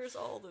 cheap. here's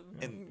all the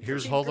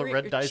Here's cheap all the green-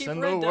 red dice cheap in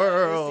red the dice,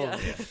 world.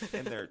 yeah.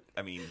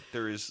 And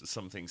there is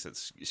some things that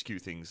skew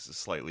things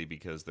slightly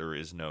because there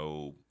is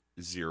no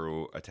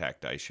 0 attack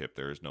dice ship.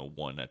 There is no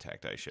 1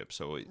 attack dice ship,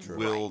 so it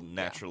will Right, yeah.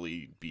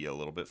 naturally be a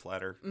little bit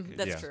flatter.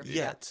 That's Yeah. true.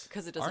 Yet,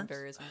 because it doesn't aren't-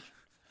 vary as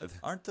much.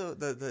 Aren't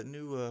the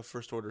new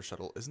First Order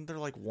shuttle? Isn't there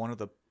like one of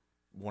the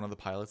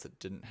pilots that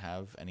didn't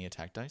have any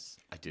attack dice?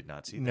 I did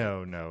not see that.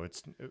 No,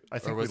 it's. I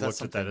think we was that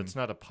looked at that. something- It's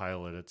not a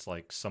pilot. It's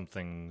like some a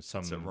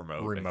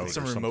remote, I remote, think. or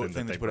Some something remote thing that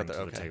that they you put up bring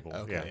there. to the Okay. table.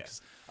 Okay. Yeah.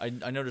 'Cause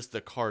I noticed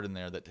the card in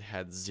there that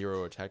had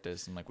 0 attack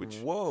dice. I'm like,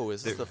 whoa,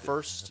 is this the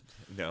first?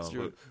 No,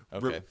 Zero-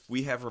 but okay.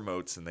 we have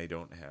remotes and they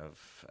don't have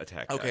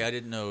attack Okay, die. I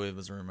didn't know it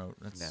was a remote.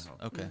 That's No.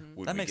 okay.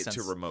 When That we makes get sense.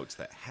 to remotes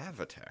that have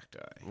attack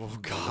die. Oh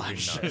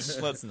gosh,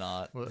 let's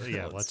not. Well,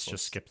 yeah, let's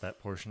just skip that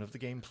portion of the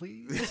game,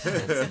 please.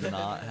 Let's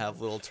not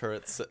have little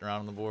turrets sitting around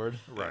on the board.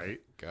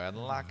 Right. Good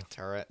luck,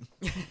 turret.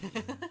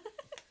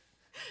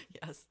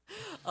 Yes.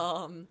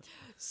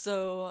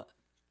 So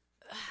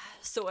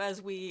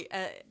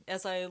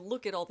as I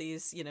look at all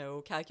these,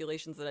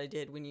 calculations that I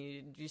did when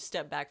you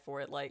step back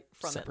for it, like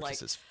from it, like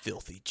Separatist is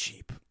filthy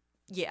cheap.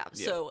 yeah.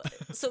 So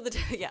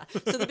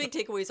the big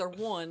takeaways are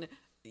one,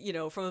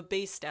 from a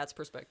base stats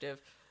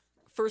perspective,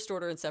 First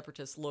Order and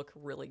Separatists look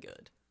really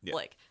good. Yeah.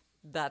 Like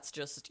that's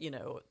just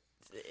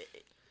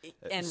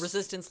and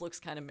Resistance looks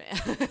kind of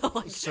meh.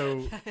 Like,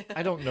 So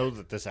I don't know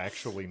that this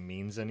actually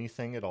means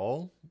anything at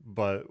all,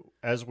 but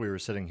as we were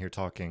sitting here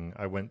talking,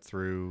 I went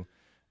through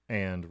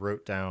and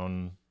wrote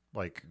down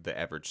like The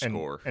average an,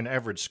 score. an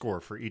average score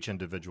for each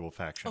individual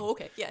faction. oh,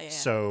 okay. Yeah.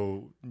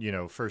 So,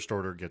 First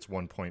Order gets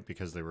 1 point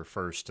because they were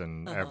first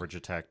in average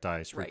attack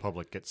dice. Right.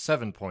 Republic gets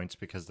 7 points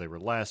because they were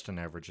last in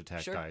average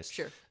attack Sure, dice.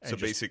 sure. And So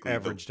just basically,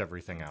 averaged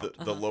everything out.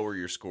 the lower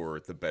your score,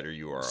 the better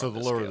you are. So on the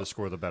the lower scale. the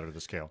score, the better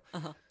the scale.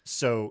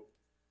 So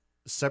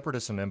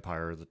Separatists and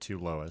Empire are the two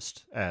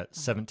lowest at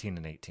 17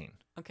 and 18.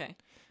 Okay.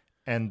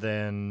 And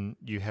then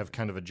you have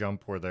kind of a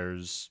jump where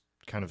there's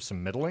kind of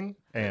some middling,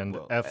 and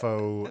well,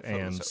 FO FO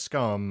and so-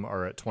 Scum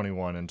are at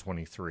 21 and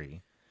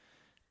 23.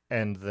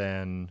 And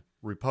then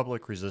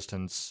Republic,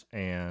 Resistance,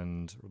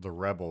 and the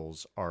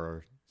Rebels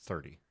are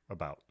 30,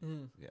 about.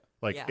 Yeah.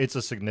 Like, Yeah. it's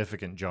a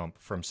significant jump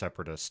from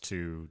Separatists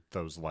to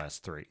those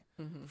last three,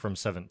 from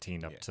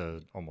 17 up Yeah.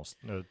 to almost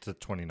to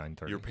 29,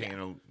 30. You're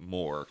paying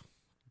more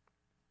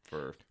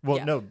for. Well,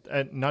 Yeah. no,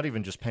 not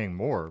even just paying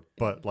more,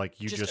 but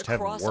like you just have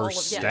across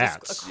worse all of,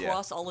 stats. just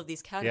across all of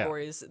these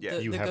categories, Yeah.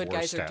 the You have good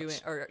guys worse are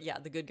stats.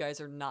 doing, the good guys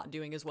are not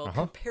doing as well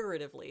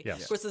comparatively.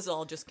 Yes. Of course, this is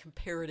all just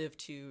comparative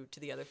to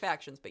the other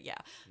factions, but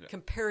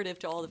comparative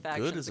to all the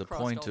factions. Good as a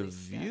across point all of these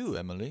view,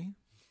 Emily.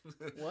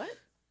 stats. What?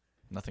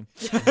 Nothing.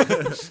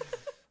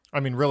 I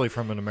mean, really,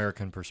 from an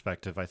American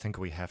perspective, I think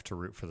we have to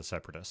root for the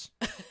Separatists.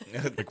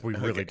 Like, we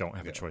really don't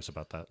have a choice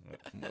about that.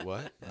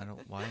 What? I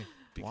don't. Why?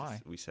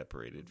 Why? We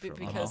separated Be- from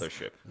because- the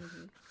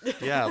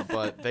mothership. Yeah,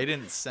 but they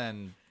didn't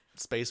send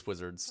space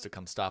wizards to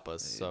come stop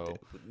us. So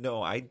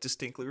No, I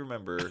distinctly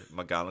remember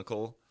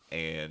McGonagall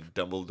and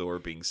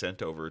Dumbledore being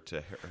sent over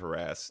to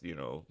harass,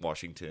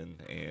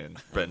 Washington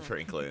and Ben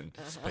Franklin.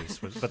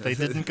 But they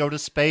didn't go to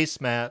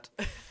space, Matt.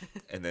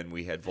 And then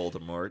we had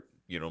Voldemort,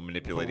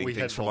 manipulating We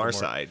had things from our Voldemort.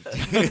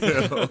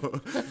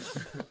 side.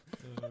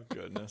 oh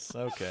goodness.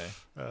 Okay,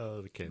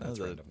 Okay, that that's was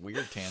a random.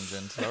 weird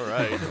tangent. All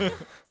right.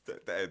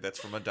 That's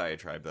from a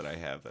diatribe that I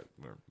have that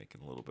we're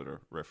making a little bit of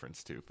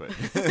reference to. But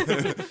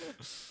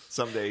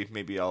someday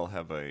maybe I'll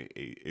have a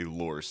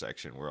lore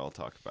section where I'll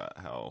talk about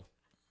how,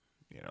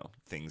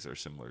 things are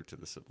similar to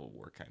the Civil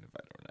War, kind of. I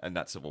don't know. And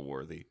not Civil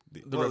War, the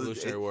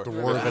Revolutionary War. the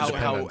War of how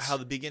Independence. how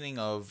the beginning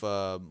of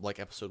like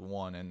episode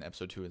 1 and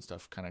episode 2 and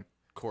stuff kind of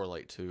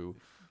correlate to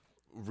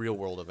real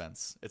world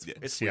events. It's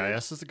weird.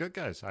 CIS is the good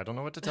guys. I don't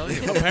know what to tell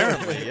you.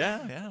 Apparently,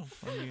 yeah.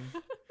 I mean,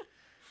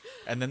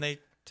 and then they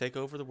take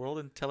over the world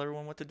and tell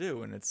everyone what to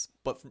do, and it's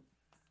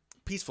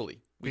peacefully,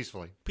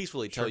 Peacefully.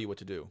 tell you what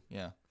to do.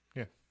 Yeah,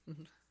 Yeah.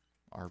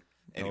 Our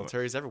Anyway.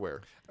 military's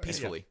everywhere,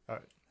 peacefully. Yeah. All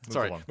right. Move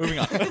Sorry, along. moving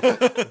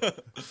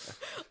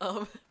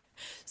on.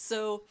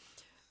 So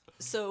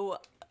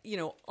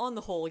on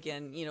the whole,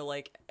 again,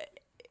 like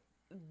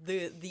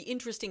the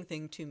interesting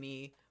thing to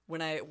me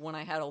when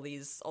I had all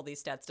these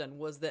stats done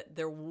was that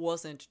there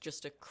wasn't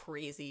just a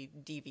crazy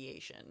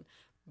deviation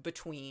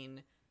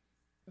between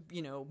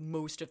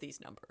most of these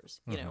numbers.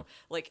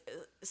 Like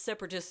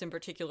Separatists in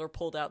particular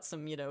pulled out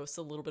some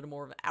some little bit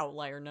more of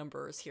outlier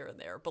numbers here and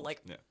there, but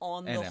like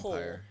on And the whole,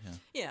 Empire,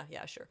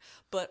 yeah, sure,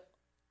 but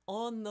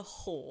on the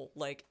whole,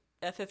 like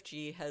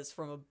FFG has,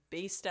 from a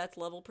base stats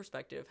level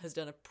perspective, has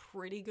done a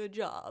pretty good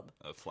job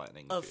of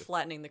flattening. of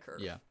flattening the curve.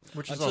 Yeah,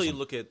 Which is until you awesome.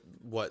 look at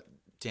what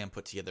Dan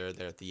put together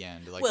there at the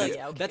end. Like Well, that's,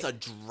 yeah, okay. that's a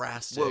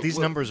drastic. These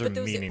numbers are but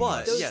those-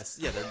 meaningless. but yes,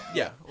 yeah,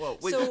 yeah. Well,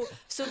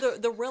 So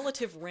the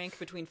relative rank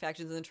between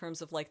factions in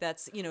terms of like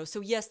that's so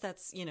yes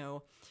that's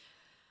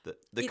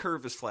the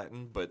curve is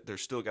flattened, but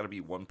there's still got to be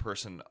one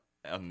person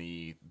on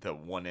the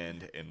one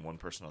end and one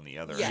person on the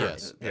other. yeah.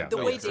 Yes. Yeah. The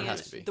Oh, way yes, there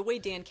has to be. the way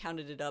Dan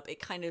counted it up, it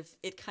kind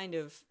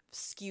of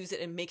skews it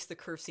and makes the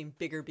curve seem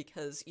bigger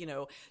because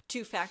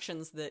two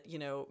factions that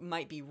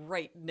might be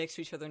right next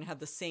to each other and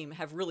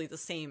have really the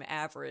same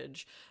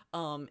average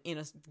in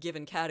a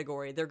given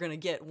category.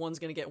 One's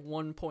gonna get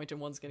 1 point and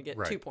one's gonna get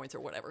Right. 2 points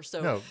or whatever.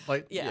 So No,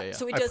 like yeah.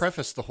 So it I does.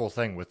 prefaced the whole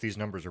thing with these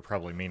numbers are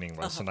probably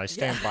meaningless, and I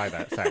stand by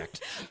that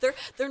fact.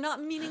 They're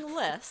not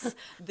meaningless.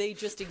 They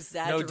just No,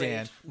 exaggerate.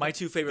 Dan. My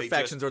two favorite They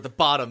factions are at the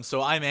bottom,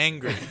 so I'm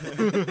angry.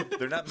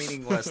 They're not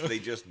meaningless. They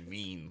just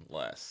mean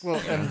less. Well,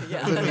 and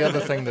Yeah. then the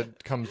other thing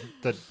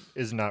that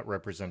is not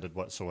represented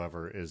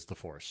whatsoever is the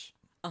Force.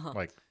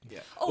 Like,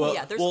 Oh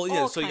yeah, there's all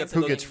so you got kinds the,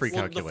 of Who gets things. free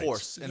well, the calculates.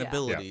 force and Yeah.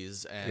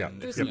 abilities and Yeah.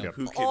 There's Yep, yep.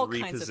 Who all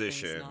can kinds of things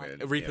reposition not-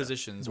 and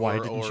repositions. why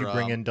or, didn't or, you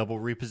bring in double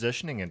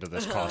repositioning into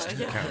this cost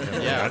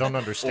count? Yeah. I don't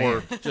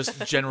understand. or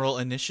just general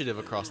initiative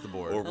across the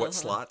board? or what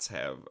slots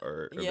have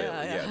are available.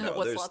 Yeah. No,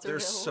 What there's slots are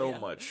there's available, so yeah.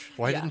 much.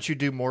 Why Yeah. didn't you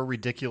do more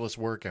ridiculous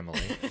work,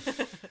 Emily?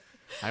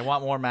 I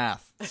want more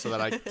math so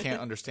that I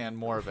can't understand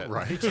more of it.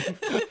 Right?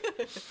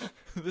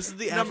 This is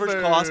the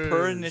average cost per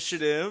Numbers.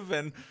 initiative,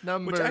 and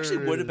which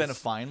actually would have been a Numbers.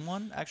 fine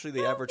one. Actually,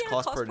 the average Yeah,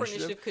 cost per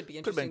initiative could be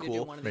could have been interesting to do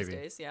cool. one of Maybe. these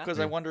days. Yeah. Because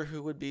I wonder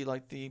who would be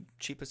like the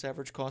cheapest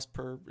average cost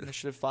per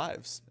initiative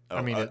fives. Oh,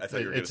 I mean, I thought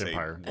you were going it's to say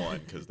Empire. one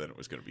because then it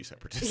was going to be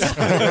separatist.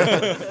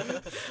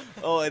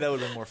 Oh, that would have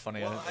been more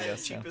funny. Well, I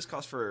guess. Yeah. cheapest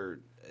cost for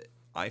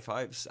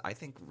I5s. I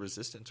think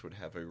Resistance would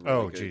have a really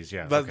Oh, good. geez,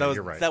 yeah. That, okay, that was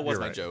you're right. that was you're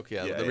my right. joke.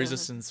 Yeah, Yeah, the yeah.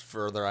 resistance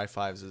for their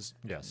i5s is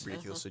Yes.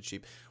 ridiculously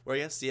cheap. Where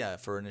yes, yeah,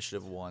 for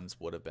initiative ones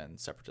would have been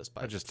separatist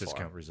by I just far.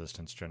 discount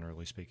resistance,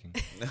 generally speaking.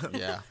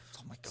 Yeah.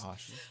 Oh my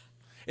gosh.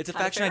 It's a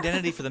Kinda faction fair.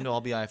 identity for them to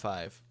all be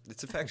i5.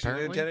 It's a faction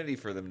Apparently. identity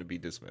for them to be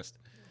dismissed.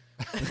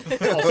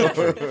 Also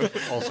true.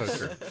 Also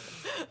true.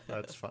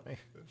 That's funny.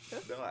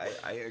 No,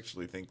 I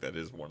actually think that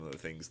is one of the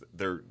things that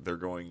they're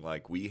going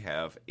like we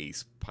have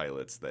ace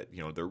pilots that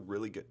they're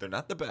really good. They're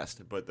not the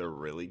best, but they're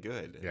really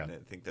good. Yeah. And I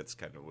think that's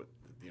kind of what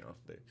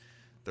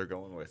they're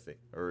going with.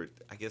 Or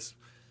I guess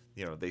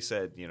they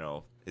said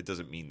it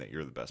doesn't mean that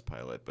you're the best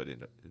pilot, but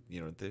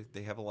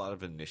they have a lot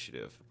of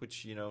initiative.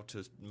 Which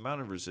to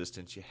amount of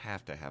resistance, you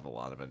have to have a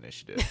lot of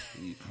initiative.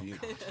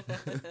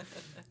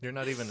 You're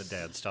not even a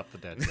dad. Stop the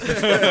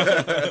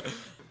dad.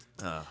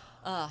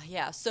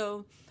 Yeah.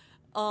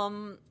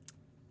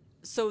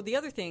 So the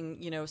other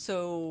thing,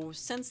 so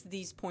since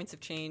these points have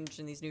changed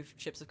and these new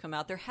ships have come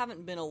out, there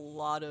haven't been a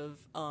lot of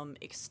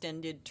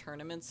extended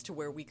tournaments to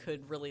where we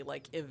could really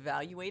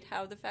evaluate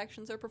how the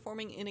factions are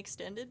performing in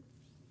extended.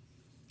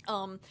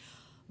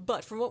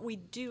 But from what we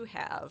do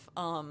have,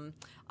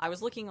 I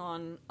was looking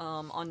on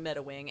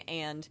MetaWing,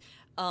 and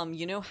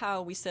you know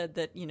how we said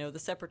that the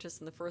Separatists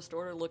in the First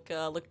Order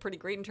look pretty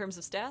great in terms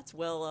of stats.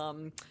 Well,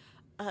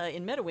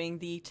 in MetaWing,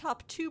 the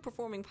top two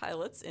performing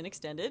pilots in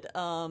Extended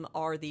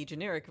are the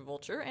generic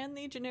Vulture and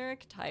the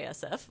generic TIE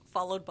SF,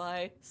 followed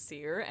by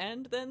Seer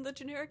and then the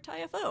generic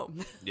TIE FO.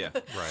 Yeah,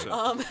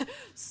 Right.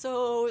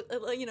 So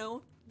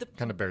the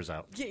Kind of bears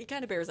out. yeah, it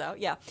kind of bears out,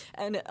 yeah.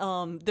 And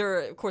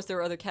there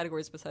are other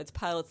categories besides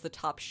pilots. The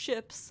top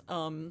ships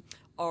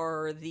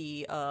are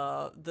the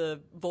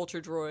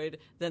Vulture droid,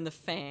 then the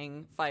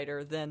Fang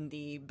fighter, then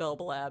the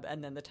Belbalab,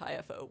 and then the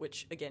TIE FO.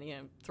 Which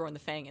again, throwing the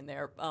Fang in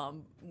there,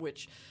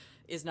 which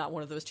is not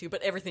one of those two,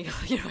 but everything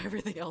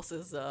everything else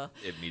is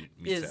it meets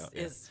out.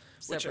 Yeah. is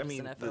Which I Separatist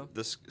mean, and FO.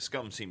 the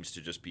scum seems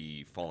to just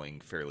be falling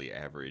fairly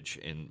average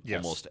in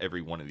Yes. almost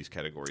every one of these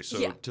categories. So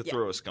Yeah, to yeah.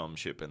 throw a scum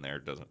ship in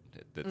there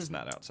it's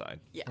not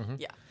outside. Yeah,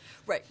 yeah,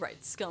 right.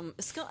 Scum.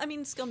 I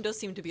mean, Scum does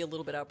seem to be a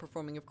little bit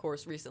outperforming, of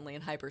course, recently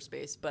in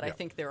hyperspace. But I Yeah.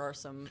 think there are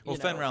some. Well,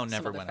 Fen Fenrau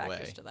never went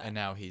away, and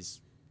now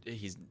he's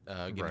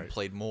getting Right.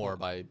 played more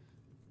by.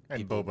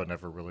 And Boba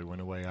never really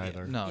went away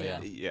either. No, Yeah.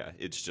 yeah. Yeah,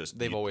 it's just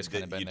They've always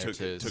kinda been you there took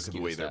to took skew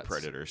away the their stats.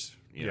 predators.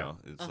 You Yeah. know,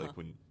 it's like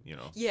when yeah,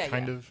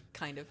 Kind yeah, of.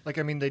 kind of. Like,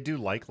 I mean, they do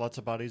like lots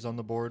of bodies on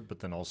the board, but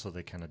then also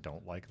they kind of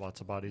don't like lots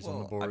of bodies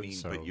on the board. I mean,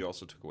 so but you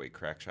also took away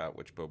Crackshot,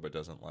 which Boba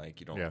doesn't like.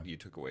 You don't. Yeah. You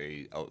took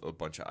away a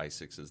bunch of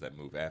I6s that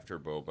move after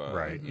Boba.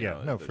 Right, you yeah,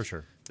 know, no, for there's-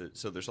 sure.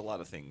 So there's a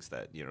lot of things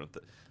that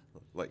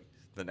like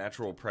the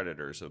natural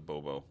predators of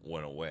Boba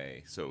went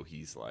away. So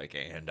he's like,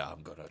 and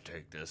I'm gonna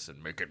take this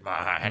and make it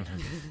mine.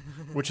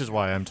 which is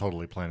why I'm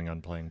totally planning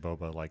on playing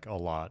Boba like a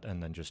lot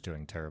and then just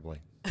doing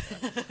terribly.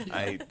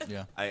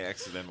 Yeah. I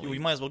accidentally. You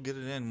might as well get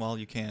it in while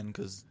you can,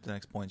 because the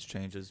next points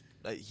changes.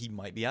 He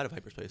might be out of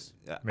hyperspace.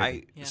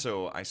 Maybe.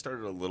 So I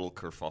started a little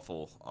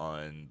kerfuffle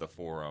on the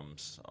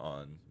forums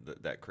on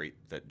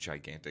that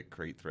gigantic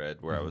crate thread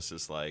where I was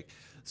just like,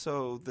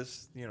 so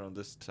this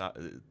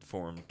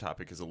forum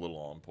topic is a little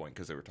on point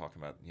because they were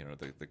talking about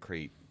the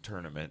crate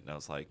tournament, and I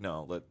was like,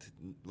 no,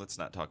 let's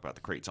not talk about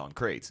the crates on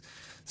crates.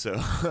 So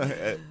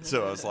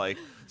so I was like,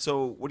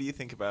 so what do you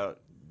think about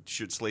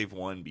should Slave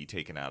 1 be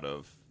taken out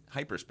of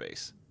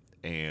hyperspace?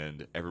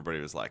 and everybody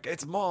was like,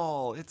 "It's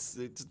Maul. It's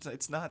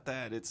not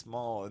that. It's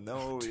Maul.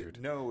 No,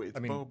 no, it's I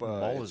mean, Boba.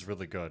 Maul is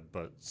really good,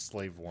 but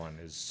Slave One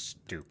is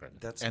stupid.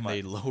 That's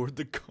They lowered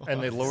the cost.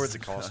 And they lowered the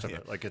cost of Yeah.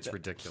 it. Like, it's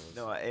ridiculous.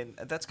 No, and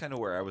that's kind of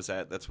where I was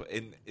at. That's what,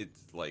 and it's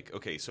like,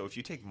 okay, so if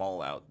you take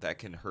Maul out, that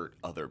can hurt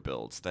other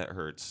builds. That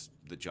hurts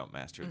the Jump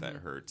Master. That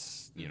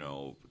hurts,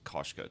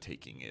 Koshka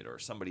taking it or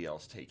somebody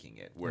else taking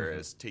it.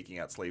 Whereas taking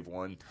out Slave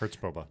One Hurts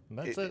Boba. And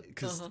that's it.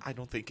 because I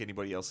don't think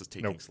anybody else is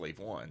taking Nope. Slave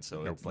One,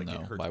 so Nope. it's like No,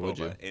 it hurts why Boba. would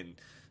you? And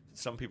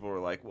some people were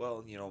like,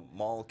 well,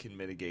 Maul can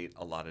mitigate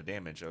a lot of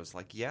damage. I was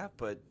like, yeah,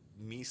 but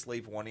me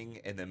Slave One-ing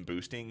and then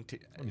boosting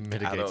out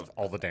Mitigates of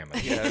all the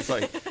damage. yeah, it's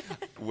like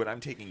when I'm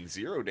taking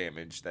 0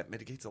 damage, that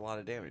mitigates a lot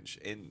of damage.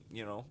 And,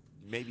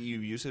 maybe you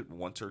use it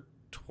once or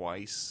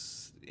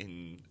twice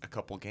in a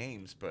couple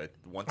games, but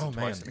once Oh, or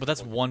twice. man. in a But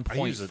that's couple- 1 I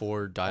point use it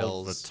for all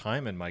dials. the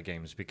time in my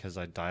games because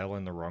I dial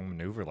in the wrong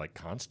maneuver like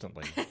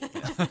constantly.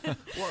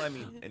 Well, I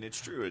mean, and it's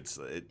true. It's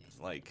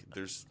like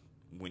there's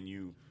when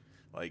you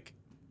like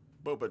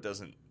Boba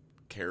doesn't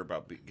care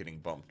about getting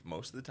bumped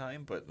most of the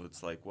time, but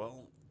it's like,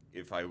 well,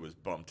 if I was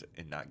bumped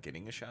and not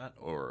getting a shot,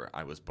 or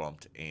I was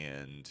bumped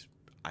and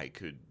I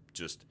could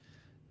just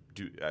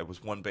I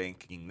was one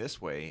banking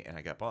this way and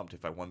I got bumped.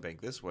 If I one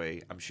bank this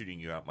way, I'm shooting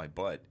you out my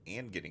butt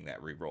and getting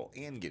that reroll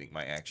and getting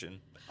my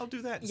action. I'll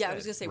do that. Yeah, I instead.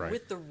 was gonna say Right.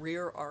 with the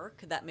rear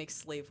arc, that makes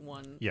Slave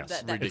One. Yes,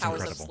 that it's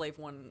powers up incredible. Slave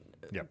One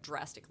Yep.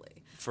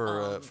 drastically.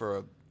 For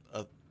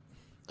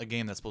a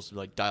game that's supposed to be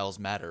like dials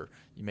matter,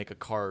 you make a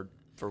card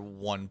for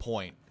 1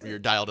 point. Your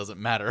dial doesn't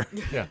matter.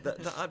 Yeah.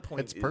 The odd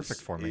point It's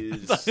perfect for me.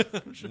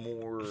 is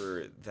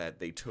more that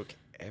they took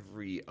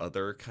every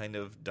other kind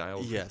of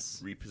dial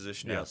Yes.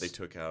 repositioned Yes. out. They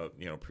took out,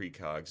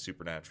 precog,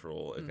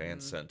 supernatural,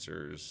 advanced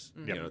sensors.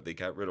 Yep. They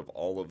got rid of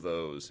all of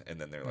those,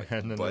 and then they're like,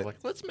 And then they're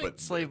like, let's make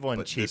Slave One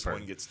This cheaper.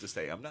 one gets to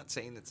stay. I'm not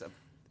saying it's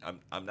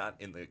I'm not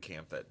in the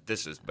camp that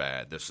this is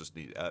bad. This is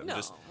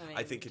No,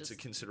 I think it's a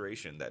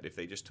consideration that if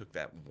they just took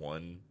that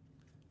one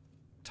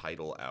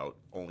title out,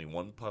 only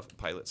one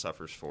pilot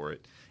suffers for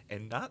it,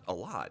 and not a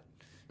lot.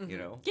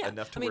 Yeah,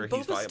 enough to I mean, where he's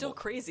Boba's viable. still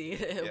crazy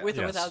with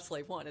or Yes. without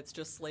Slave One. It's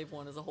just Slave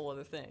One is a whole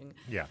other thing.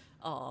 Yeah.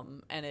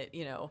 And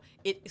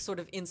it sort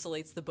of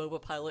insulates the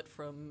Boba pilot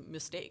from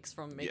mistakes,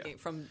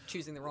 from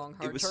choosing the wrong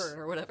hard turn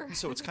or whatever.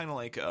 So it's kind of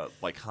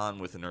like Han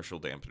with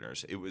inertial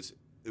dampeners. It was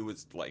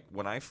like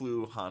when I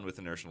flew Han with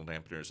inertial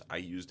dampeners, I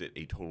used it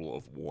a total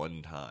of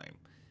 1 time,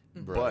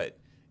 but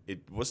it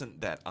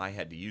wasn't that I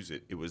had to use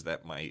it. It was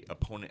that my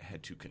opponent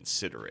had to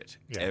consider it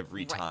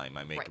every Right, time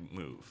I make right. a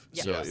move.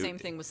 Yeah, So same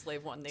thing with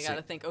Slave One. They got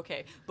to think,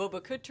 okay,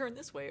 Boba could turn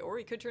this way, or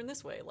he could turn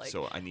this way. Like,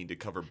 So I need to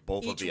cover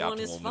both of each the one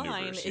optimal is fine.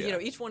 maneuvers. Yeah.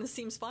 Each one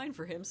seems fine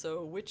for him.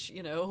 So which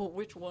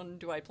one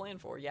do I plan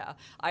for? Yeah,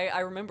 I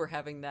remember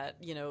having that.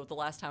 The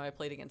last time I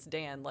played against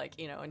Dan,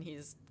 and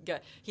he's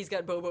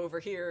got Boba over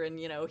here, and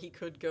he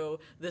could go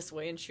this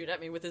way and shoot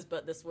at me with his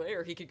butt this way,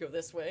 or he could go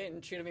this way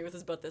and shoot at me with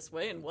his butt this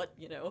way. And what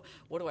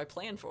do I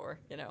plan for?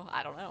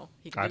 I don't know.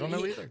 I don't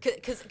know either.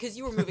 Because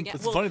you were moving. The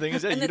funny thing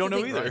is, yeah, and you that's don't the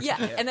know thing, either.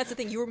 Yeah, and that's the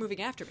thing. You were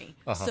moving after me,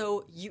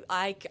 so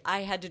I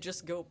had to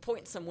just go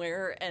point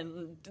somewhere,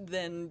 and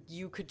then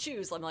you could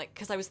choose. I'm like,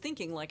 because I was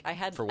thinking I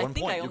had For I 1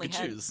 think point, I you only could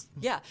had, choose.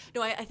 Yeah,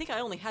 no, I think I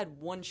only had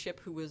one ship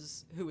who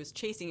was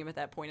chasing him at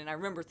that point, and I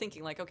remember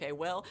thinking okay,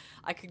 well,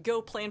 I could go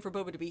plan for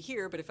Boba to be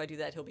here, but if I do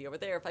that, he'll be over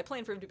there. If I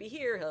plan for him to be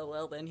here,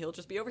 then he'll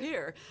just be over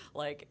here.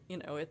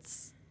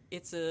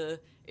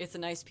 It's a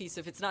nice piece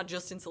of, it's not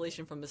just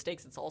insulation from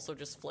mistakes, it's also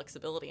just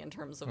flexibility in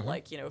terms of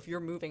if you're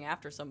moving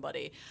after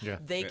somebody, Yeah.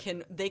 they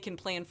can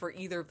plan for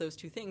either of those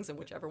two things, and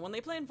whichever one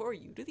they plan for,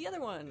 you do the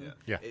other one.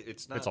 Yeah.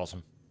 It's not. It's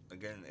awesome.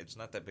 Again, it's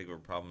not that big of a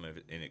problem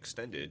in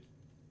extended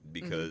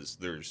because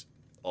there's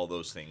all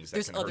those things.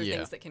 There's that can other hurt. Yeah.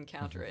 things that can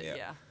counter it, Yeah.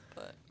 yeah.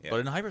 But Yeah. But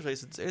in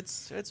hyperspace,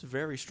 it's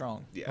very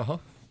strong. Yeah. Uh-huh.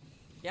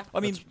 yeah, I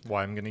mean, That's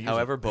why I'm going to use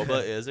however, it.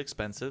 Boba is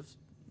expensive,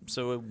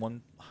 so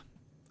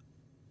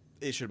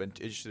it should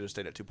have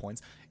stayed at 2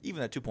 points.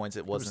 Even at 2 points, it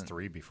It was wasn't.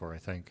 3 before, I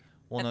think.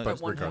 Well, no, at it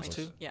was one regardless.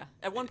 point, yeah.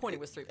 At one point it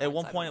was 3 points. At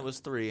one I point, don't it was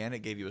 3, and it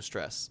gave you a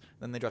stress.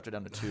 Then they dropped it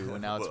down to 2,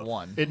 and now it's Well,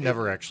 1. It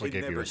never actually It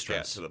gave you never a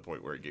stress. got to the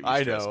point where it gave you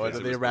I stress know. 'cause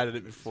it They was errated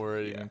it before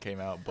it Yeah. even came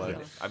out, but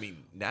Yeah. I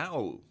mean,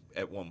 now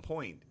at one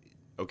point,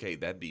 okay,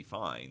 that'd be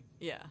fine.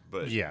 Yeah.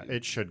 But Yeah,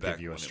 it should back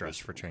give you a when it stress was-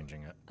 for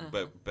changing it.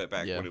 But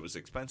back Yeah. when it was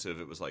expensive,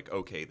 it was like,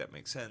 okay, that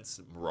makes sense.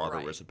 Marauder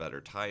Right. was a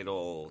better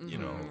title,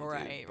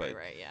 Right, but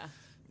right, yeah.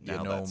 yeah,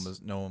 now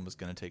that's- no one was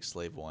going to take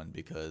Slave 1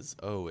 because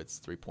it's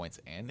 3 points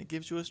and it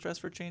gives you a stress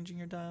for changing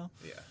your dial.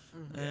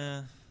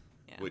 yeah.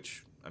 Yeah.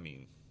 Which, I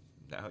mean,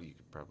 now you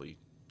could probably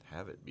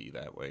have it be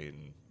that way,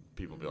 and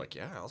people be like,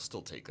 yeah, I'll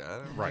still take that.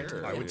 I don't Right.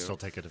 care," I you would know? still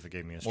take it if it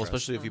gave me a stress. Well,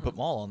 especially if you put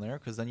Maul on there,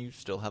 because then you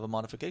still have a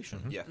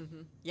modification. Yeah.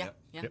 Yeah, Yep.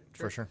 yeah. Yep,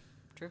 True. for sure.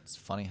 True. It's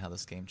funny how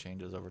this game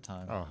changes over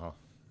time. Uh-huh.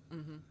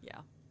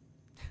 Yeah.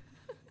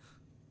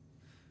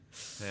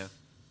 Yeah.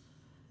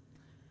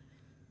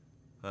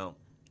 Well,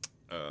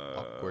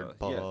 Awkward yeah.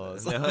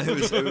 pause. No, it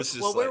was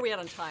just Well, where are like- we at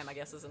on time, I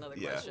guess, is another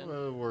Yeah.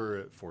 question. We're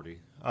at 40.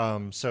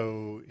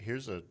 So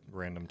here's a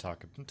random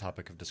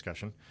topic of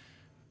discussion.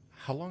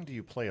 How long do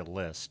you play a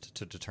list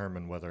to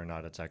determine whether or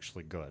not it's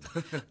actually good?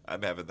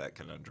 I'm having that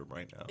conundrum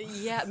right now.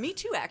 Yeah, me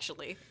too,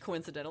 actually.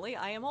 Coincidentally,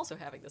 I am also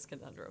having this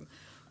conundrum.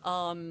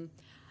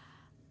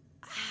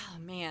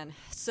 Man.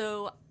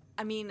 So,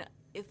 I mean,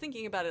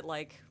 thinking about it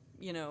like,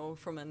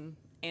 from an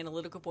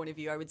analytical point of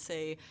view, I would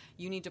say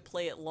you need to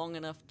play it long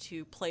enough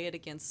to play it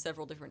against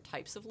several different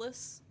types of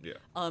lists. Yeah.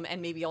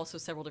 And maybe also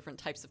several different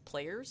types of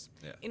players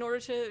Yeah. in order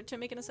to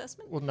make an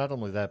assessment. Well, not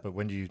only that, but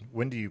when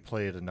do you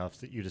play it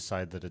enough that you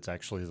decide that it's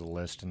actually the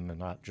list and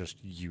not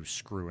just you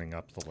screwing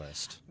up the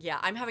list? Yeah,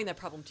 I'm having that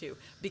problem too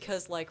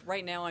because like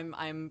right now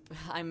I'm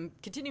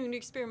continuing to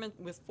experiment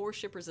with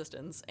 4-ship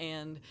resistance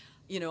and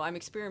I'm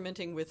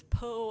experimenting with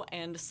Poe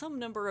and some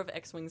number of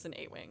X-wings and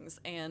A-wings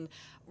and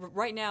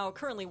right now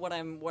currently what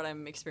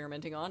I'm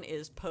experimenting on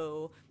is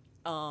Poe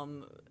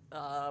ZZ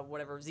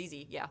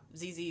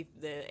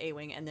the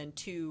A-wing and then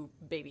 2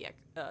 baby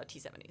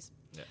T-70s.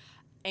 Yeah.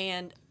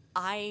 And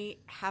I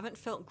haven't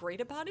felt great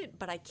about it,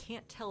 but I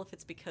can't tell if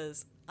it's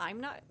because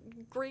I'm not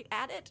great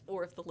at it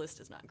or if the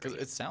list is not great.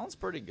 Because it sounds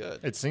pretty good.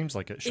 It seems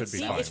like it should be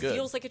fine. It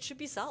feels like it should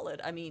be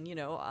solid. I mean,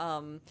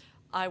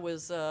 I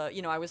was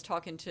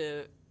talking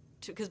to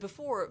because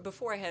before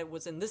I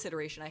was in this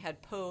iteration, I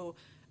had Poe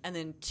and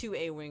then 2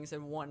 A-wings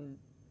and 1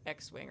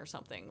 X-wing or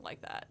something like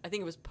that. I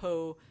think it was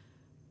Poe,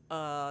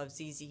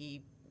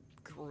 ZZ,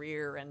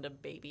 Greer, and a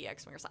baby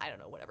X-wing or something. I don't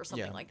know, whatever,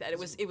 something like that.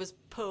 It was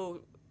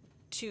Poe,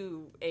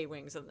 2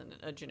 A-wings and then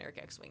a generic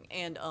X-wing.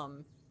 And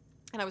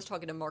I was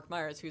talking to Mark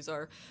Myers, who's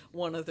our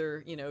one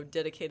other,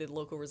 dedicated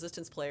local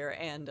resistance player,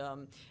 and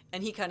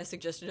he kind of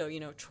suggested,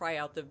 try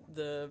out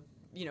the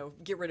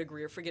get rid of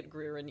Greer, forget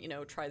Greer, and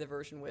try the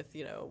version with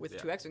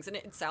 2 X-wings, and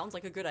it sounds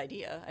like a good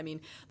idea. I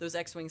mean, those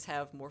X-wings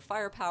have more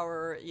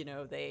firepower.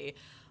 They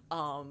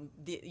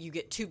you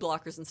get 2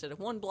 blockers instead of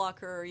 1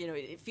 blocker.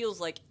 It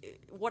feels like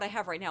what I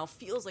have right now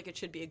feels like it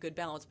should be a good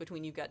balance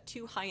between you've got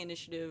 2 high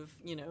initiative,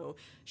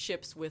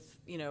 ships with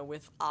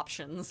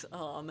options,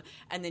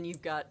 and then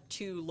you've got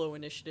 2 low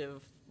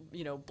initiative,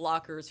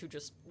 blockers who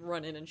just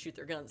run in and shoot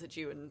their guns at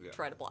you and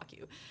try to block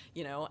you,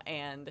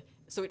 and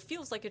so it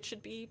feels like it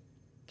should be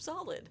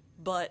solid,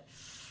 but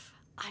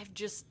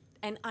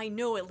and I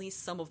know at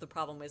least some of the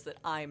problem is that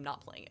I'm not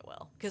playing it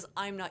well because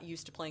I'm not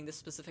used to playing this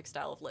specific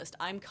style of list.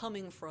 I'm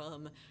coming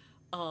from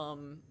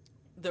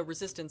the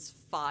Resistance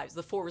 5s,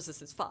 the 4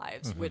 Resistance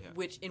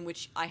 5s, in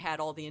which I had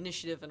all the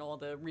initiative and all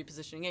the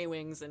repositioning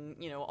A-wings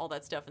and all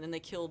that stuff, and then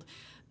they killed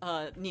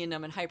Nien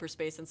Nunb in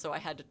hyperspace, and so I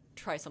had to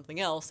try something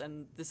else,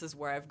 and this is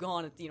where I've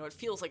gone. It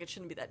feels like it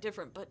shouldn't be that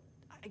different, but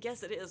I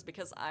guess it is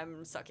because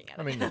I'm sucking at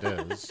it. I mean, it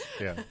is,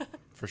 yeah,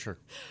 for sure.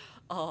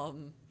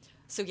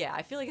 So yeah,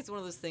 I feel like it's one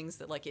of those things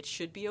that like it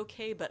should be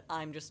okay, but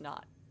I'm just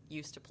not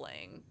used to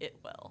playing it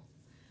well.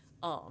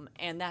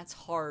 And that's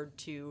hard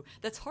to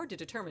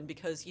determine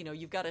because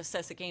you've got to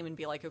assess a game and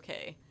be like,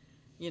 okay,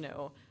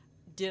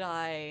 did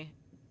I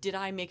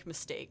make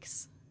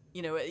mistakes?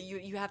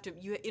 You have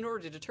to in order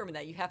to determine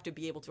that you have to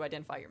be able to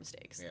identify your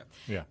mistakes.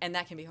 Yeah. And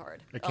that can be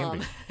hard. It can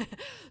be.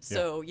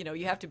 So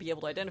you have to be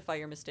able to identify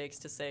your mistakes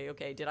to say,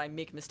 okay, did I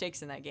make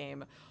mistakes in that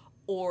game?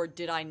 Or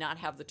did I not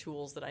have the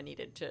tools that I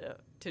needed to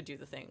do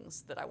the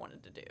things that I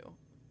wanted to do?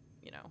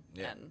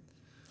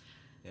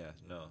 Yeah.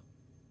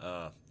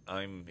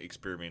 I'm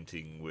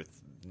experimenting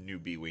with new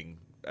B-wing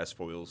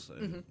S-foils,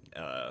 and,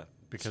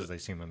 Because they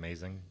seem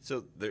amazing.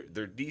 so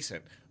they're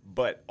decent,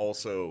 but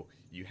also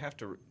you have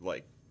to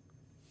like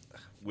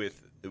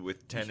with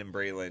 10 and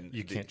Braylon,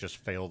 You can't just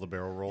fail the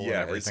barrel roll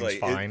yeah, and it's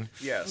everything's like fine.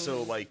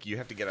 so like you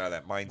have to get out of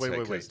that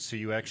mindset. Wait. So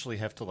you actually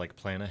have to like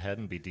plan ahead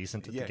and be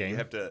decent at the game?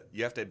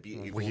 You have to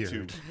be able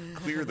Weird. to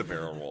clear the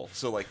barrel roll.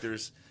 So like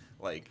there's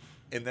like,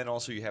 and then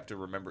also you have to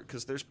remember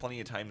because there's plenty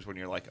of times when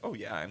you're like, oh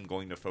yeah, I'm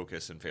going to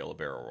focus and fail a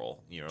barrel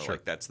roll. Sure.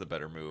 Like that's the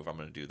better move. I'm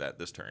going to do that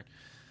this turn.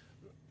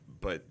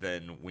 But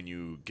then when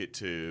you get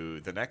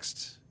to the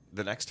next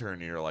turn,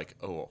 you're like,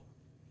 oh,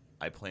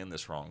 I planned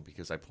this wrong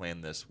because I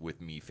planned this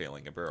with me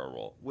failing a barrel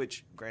roll.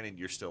 Which, granted,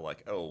 you're still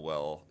like, oh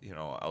well,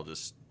 I'll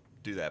just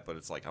do that. But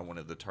it's like I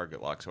wanted the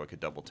target lock so I could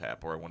double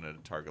tap, or I wanted a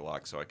target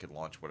lock so I could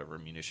launch whatever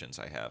munitions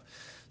I have.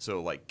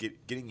 So like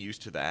getting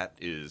used to that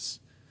is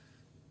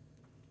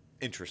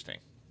interesting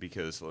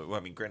because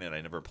granted,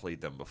 I never played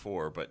them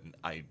before, but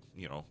I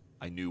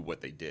knew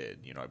what they did.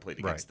 I played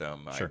against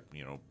them. Sure.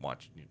 I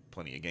watched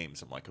plenty of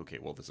games. I'm like, okay,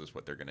 well, this is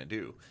what they're going to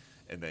do.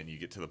 And then you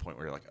get to the point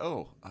where you're like,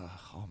 oh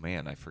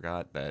man, I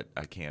forgot that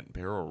I can't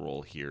barrel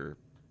roll here,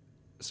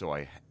 so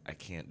I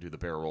can't do the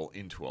barrel roll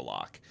into a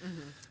lock.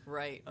 Mm-hmm.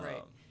 Right.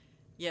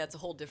 Yeah, it's a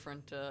whole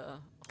different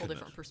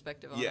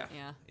perspective on Yeah,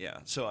 it. yeah.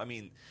 So I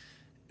mean,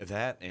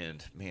 that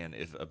and man,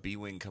 if a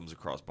B-wing comes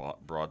across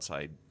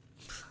broadside.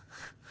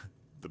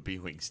 The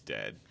B-wing's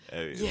dead.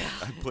 Yeah.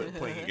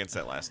 Playing against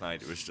that last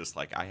night, it was just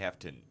like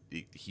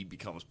he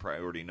becomes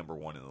priority number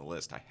 1 in the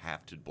list. I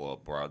have to blow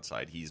up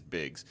broadside. He's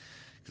Biggs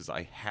because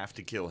I have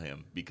to kill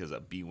him because a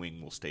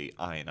B-wing will stay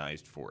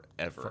ionized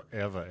forever.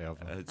 Forever.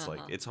 It's like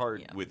it's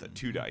hard Yeah. with a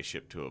 2-die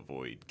ship to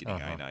avoid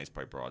getting ionized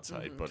by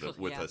broadside, but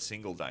with Yeah. a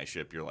single die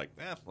ship, you're like,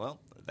 well,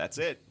 that's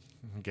it.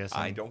 Guess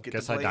I don't get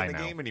guess to I play die in the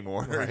now. game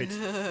anymore. Right.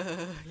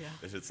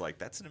 It's like,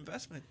 that's an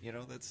investment.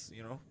 That's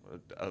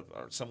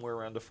somewhere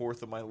around a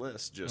fourth of my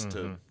list just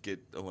to get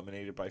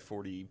eliminated by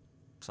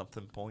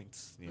 40-something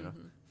points.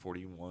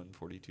 41,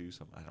 42,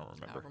 something. I don't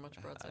remember. However much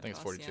broadside I think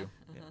it's costs, 42.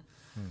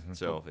 Yeah.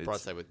 So it's,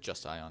 Broadside with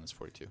just Ion is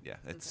 42. yeah,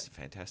 it's a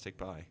fantastic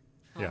buy.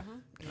 Yeah.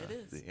 It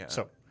is. Yeah.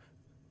 So,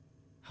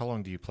 how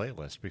long do you play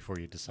List before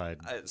you decide?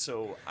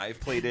 So I've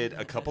played it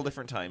a couple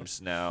different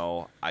times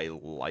now. I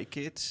like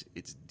it.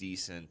 It's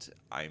decent.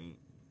 I'm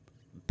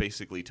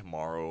basically,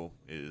 tomorrow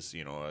is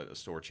a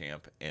store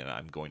champ, and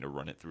I'm going to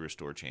run it through a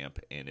store champ.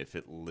 And if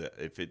it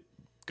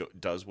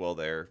does well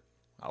there,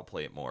 I'll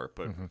play it more.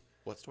 But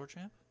What store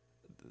champ?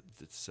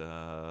 it's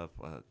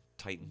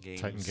Titan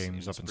Games. Titan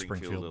Games up in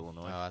Springfield.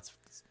 Illinois. Oh, that's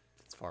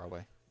far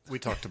away. We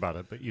talked about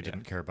it, but you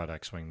didn't care about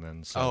X-Wing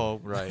then. So Oh,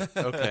 right.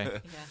 Okay. Yeah.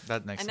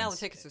 That makes And sense. now the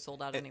tickets are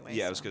sold out anyway.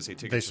 Yeah, I was so. going to say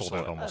tickets They are sold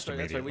out almost That's right.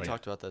 We immediately.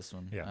 talked about this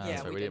one. Yeah. That's Yeah,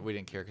 right. we We did.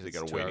 didn't care because They it's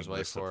got a 2 hours waiting away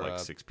list of for like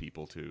 6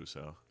 people too.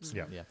 So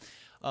yeah.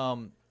 Yeah.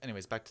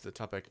 Anyways, back to the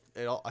topic.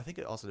 I think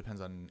it also depends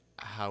on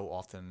how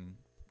often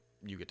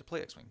you get to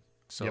play X-Wing.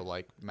 So, Yep.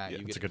 like Matt, Yeah,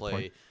 you that's get a to good play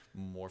point.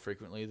 more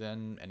frequently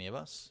than any of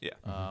us.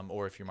 Yeah.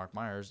 Or if you're Mark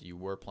Myers, you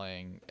were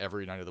playing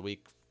every night of the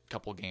week,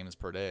 couple games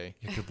per day.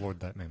 Yeah, good lord,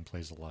 that man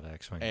plays a lot of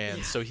X-Wing.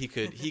 And so he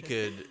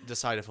could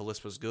decide if a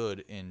list was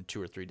good in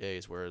 2 or 3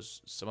 days,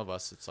 whereas some of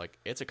us,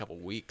 it's a couple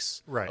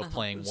weeks Right. of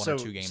playing one so, or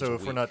 2 games So a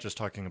if week. we're not just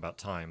talking about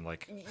time,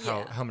 like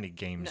Yeah. how many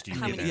games do you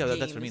How get many in? yeah, that's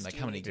what I mean. games Like, do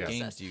how you many get to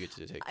games assess? do you get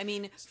to take? I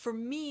mean, for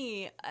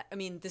me,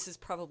 this is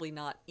probably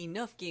not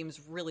enough games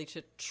really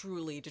to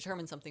truly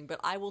determine something, but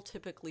I will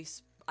typically,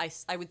 I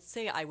would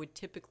say I would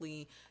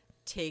typically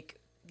take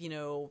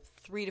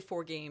 3 to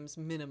 4 games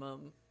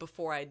minimum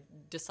before I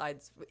decide.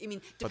 I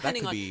mean, But that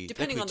depending could on be,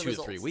 depending that on could the be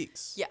 2 results. to 3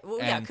 weeks. Yeah, well,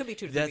 yeah, And it could be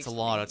 2 to 3 that's weeks. a for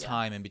lot me, of yeah.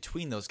 time in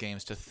between those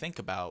games to think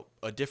about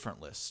a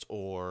different list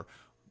or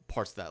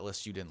parts of that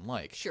list you didn't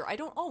like. Sure, I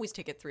don't always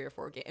take it 3 or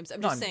 4 games. I'm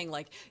No, just I'm- saying,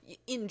 like,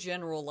 in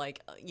general, like,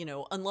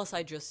 unless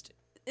I just.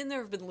 And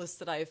there have been lists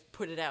that I've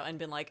put it out and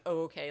been like,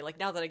 oh, okay, like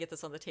now that I get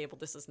this on the table,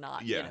 this is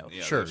not, yeah,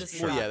 Sure, this is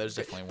Well, not- yeah, there's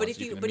definitely but ones if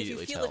you you can but if you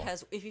immediately feel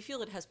tell. if you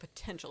feel it has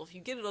potential, if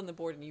you get it on the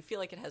board and you feel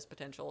like it has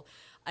potential,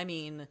 I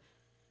mean,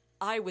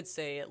 I would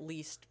say at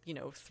least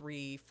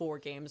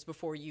 3-4 games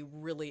before you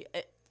really.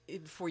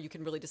 Before you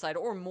can really decide,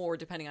 or more,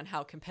 depending on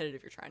how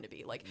competitive you're trying to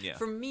be. Like, Yeah.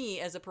 for me,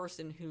 as a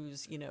person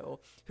who's,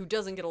 who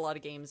doesn't get a lot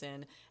of games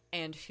in,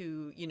 and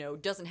who,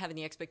 doesn't have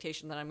any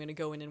expectation that I'm going to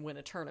go in and win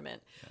a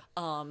tournament,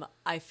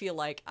 I feel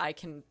like I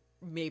can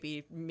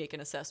maybe make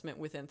an assessment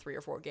within 3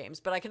 or 4 games.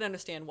 But I can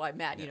understand why,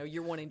 Matt,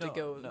 you're wanting to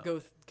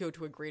go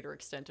to a greater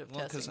extent of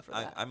testing because for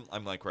that.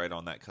 I'm like right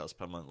on that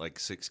cusp. I'm at like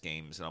 6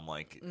 games, and I'm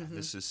like,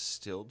 this is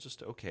still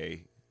just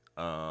okay.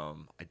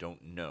 I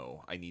don't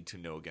know. I need to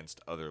know against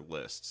other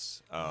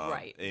lists.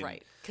 Right, and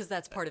right. Because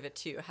that's part of it,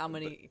 too. How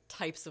many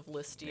types of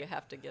lists do you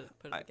have to get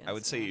put against? I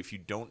would say yeah. if you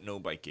don't know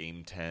by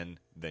game 10,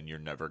 then you're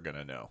never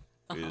gonna know.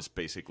 Is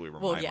basically where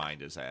Well, my yeah.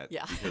 mind is at.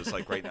 Yeah. Because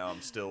like right now,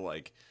 I'm still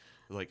like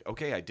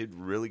okay, I did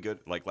really good.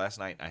 Like last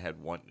night, I had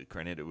one.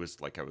 Granted, it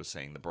was like I was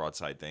saying the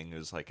broadside thing. It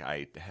was like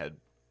I had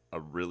a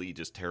really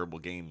just terrible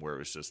game where it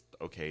was just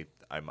okay.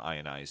 I'm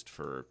ionized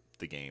for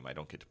the game. I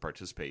don't get to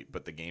participate.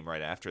 But the game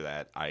right after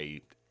that,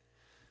 I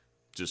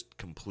just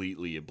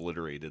completely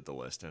obliterated the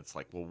list. And it's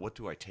like, well, what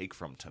do I take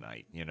from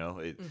tonight?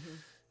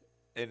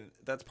 And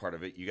that's part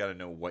of it. You got to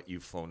know what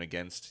you've flown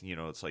against.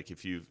 It's like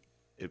if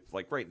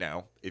like right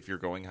now, if you're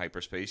going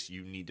hyperspace,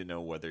 you need to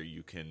know whether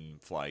you can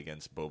fly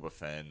against Boba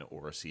Fett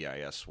or a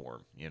CIS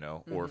swarm,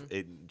 or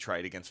try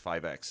it against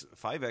 5X.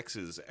 5X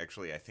is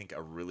actually, I think,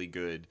 a really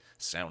good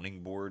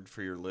sounding board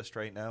for your list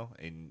right now.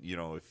 And,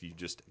 if you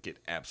just get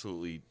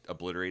absolutely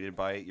obliterated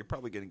by it, you're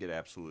probably going to get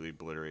absolutely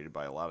obliterated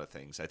by a lot of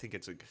things. I think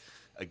it's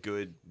a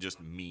good,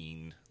 just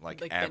mean,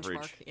 like average,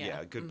 benchmark, yeah.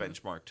 a good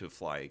benchmark to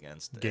fly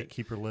against.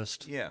 Gatekeeper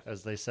list, Yeah.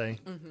 as they say.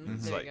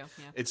 It's There like, you go,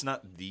 yeah. it's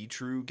not the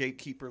true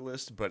gatekeeper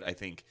list, but I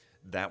think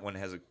that one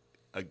has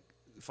a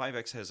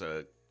 5X has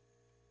a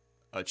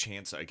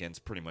chance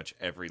against pretty much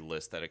every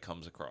list that it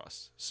comes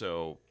across.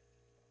 So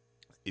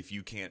if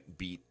you can't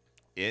beat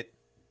it,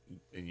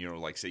 and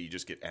like say you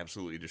just get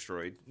absolutely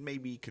destroyed,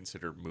 maybe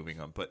consider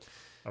moving on. But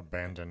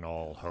Abandon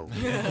all hope.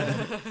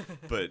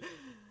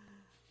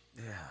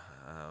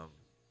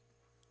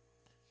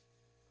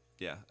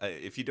 yeah,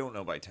 if you don't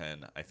know by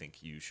 10, I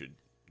think you should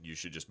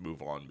just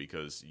move on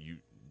because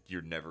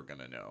you're never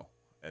gonna know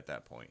at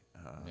that point.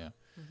 Yeah.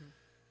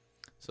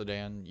 So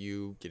Dan,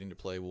 you getting to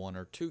play 1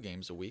 or 2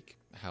 games a week,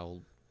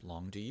 how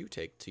long do you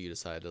take till you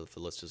decide if the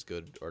list is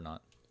good or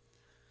not?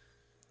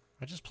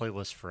 I just play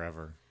lists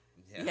forever.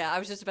 Yeah, I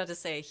was just about to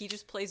say, he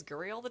just plays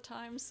Guri all the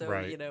time, so,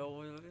 Right.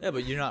 Yeah,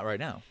 but you're not right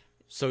now.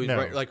 So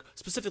No.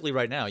 specifically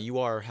right now, you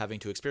are having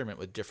to experiment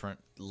with different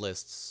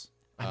lists.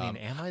 I mean,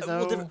 am I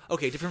Well, though?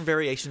 different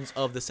variations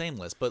of the same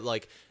list, but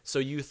so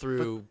you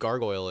threw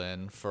Gargoyle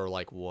in for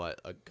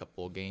a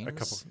couple games? A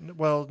couple.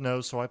 Well,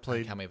 no. So I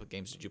played. How many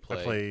games did you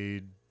play? I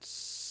played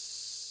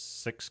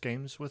 6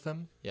 games with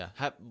him. Yeah.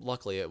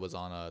 Luckily, it was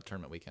on a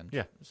tournament weekend.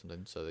 Yeah. Or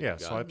something. So that Yeah, you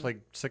so got- I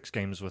played 6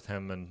 games with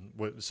him, and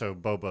so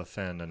Boba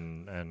Finn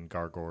and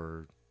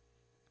Gargor,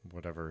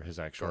 whatever his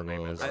actual name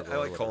Gargoyle, is. I Gargoyle,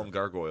 like call him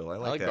Gargoyle. I I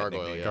like like that Gargoyle.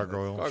 nickname. Yeah.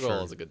 Gargoyle, Gargoyle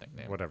sure. is a good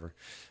nickname. Whatever.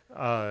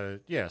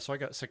 Yeah, so I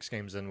got 6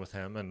 games in with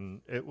him,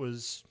 and it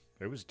was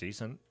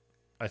decent.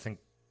 I think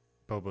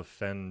Boba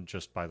Finn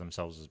just by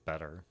themselves is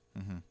better.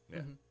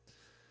 Yeah.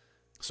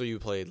 So you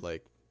played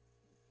like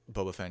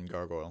Boba Fett,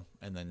 Gargoyle,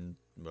 and then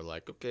we're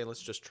like, okay,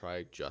 let's just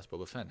try just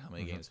Boba Fett. How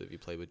many games have you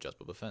played with just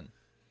Boba Fett?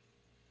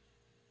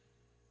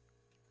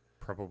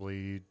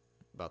 Probably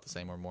About the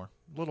same or more?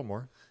 a little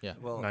more, Yeah.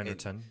 Well, 9 or and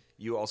 10.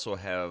 You also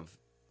have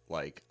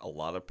like a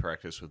lot of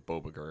practice with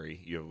Boba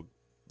Gurry. You have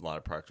a lot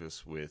of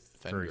practice with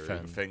Gurry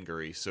Fenrir. Fenn.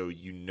 Fenguri, so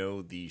you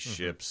know these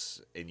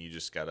ships, and you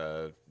just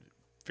gotta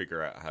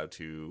figure out how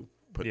to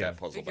put Yeah. that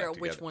puzzle Figure back out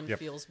together. which one Yep.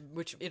 feels,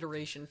 which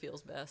iteration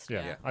feels best.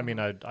 Yeah. Yeah. I mean,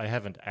 I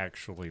haven't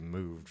actually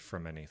moved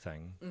from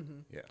anything.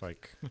 Yeah.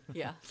 Like,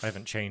 Yeah. I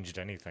haven't changed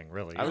anything,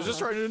 really. I was just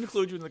trying to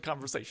include you in the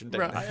conversation.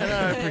 Right, and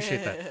I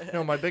appreciate that.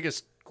 No, my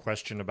biggest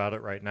question about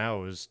it right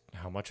now is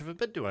how much of a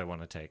bid do I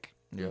want to take?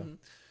 Yeah.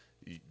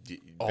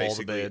 All the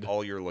Basically, bid.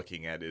 all you're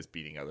looking at is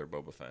beating other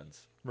Boba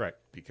Fetts Right.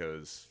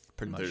 because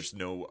Pretty much. there's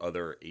no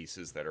other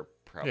aces that are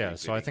probably. Yeah,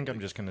 so I bidding think I'm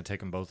like- just going to take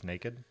them both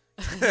naked.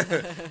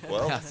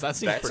 Well, Yeah, that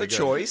seems that's a pretty good.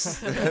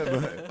 choice.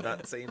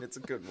 Not saying it's a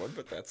good one,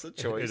 but that's a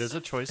choice. It is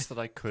a choice that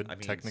I could I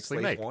mean, technically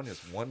Slave make. 1 is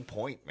 1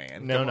 point,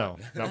 man. No, Come no,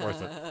 on. not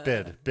worth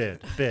it.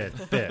 Bid.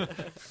 Yeah.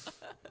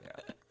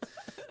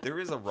 There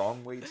is a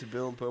wrong way to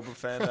build Boba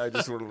Fett. I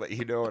just want to let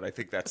you know, and I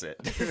think that's it.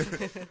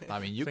 I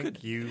mean, you I think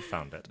could you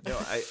found it. No,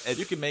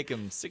 you could make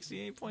him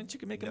 68 points. You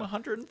can make him No.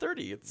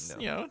 130. It's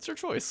No. it's your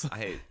choice.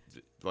 I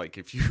like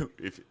if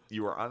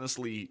you are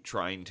honestly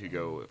trying to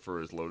go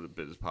for as low a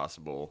bid as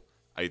possible.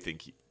 I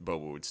think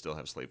Boba would still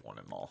have Slave 1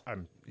 and Maul.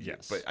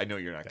 Yes. But I know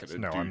you're not Yes.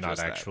 going to No, do I'm not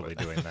just that, actually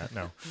but- doing that.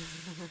 No.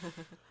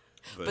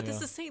 But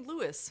this is St.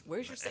 Louis.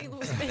 Where's your St.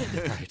 Louis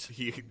bid? Right.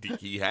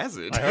 He has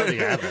it. I already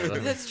have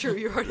it. That's true.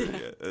 You already.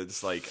 Yeah,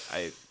 it's like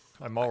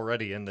I'm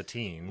already in the a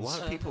teams.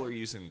 lot of people are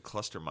using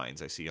cluster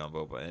mines I see on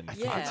Boba, and I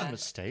think it's Yeah. a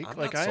mistake. I'm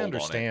like not I sold on it.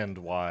 understand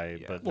why,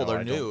 Yeah. but Well, no,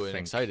 they're I don't new and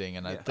think- exciting,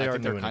 and Yeah. I They are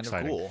think they're new and kind of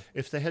exciting. cool.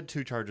 If they had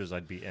 2 charges,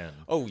 I'd be in.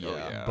 Oh yeah.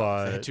 yeah.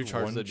 But If they had 2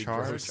 charges, one that'd be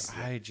charge, gross.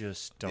 I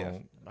just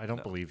don't. I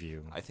don't believe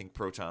you. I think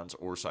protons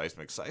or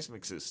seismics.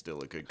 Seismics is still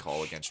a good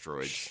call against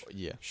droids,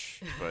 Yeah.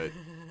 but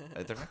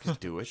they're not going to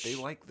do it. They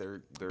like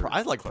their.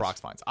 I like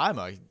prox mines.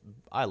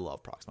 I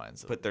love prox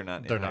mines. but they're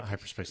not. They're in not hyper-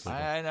 hyperspace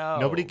legal. I know.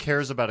 Nobody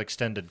cares about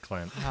extended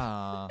Clint.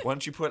 Uh, Why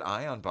don't you put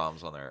ion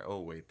bombs on there? Oh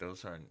wait,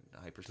 those aren't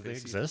hyperspace. Do they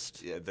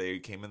exist? Yeah, they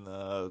came in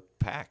the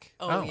pack.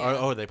 Oh, yeah.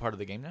 are they part of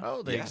the game now?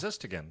 Oh, they Yeah.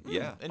 exist again.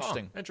 Yeah.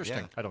 Interesting. Oh, interesting.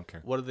 Yeah. I don't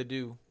care. What do they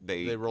do?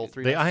 They- roll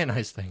 3 They dice?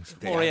 ionize things.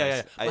 They Oh, yeah,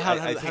 ionize- yeah. I, Well, how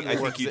I do think they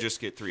I work? think you just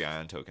get 3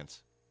 ion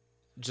tokens.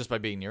 just by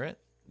being near it.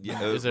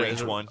 Yeah, Is there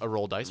range 1, a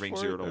roll dice range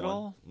for 0 it to at 1.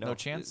 all? No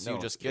chance? You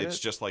just get it's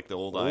it? just like the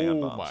old ion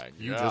Oh bombs. my!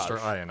 You just are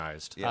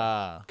ionized.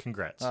 Yeah.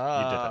 Congrats. you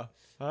did it.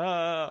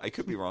 I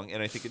could be wrong,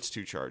 and I think it's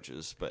 2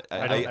 charges, but I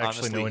don't actually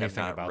honestly know have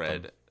anything not about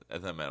read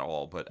them at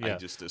all. But I Yeah.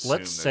 just assume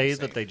Let's say they're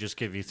the that same. they just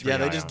give you 3 Yeah,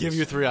 they ions. just give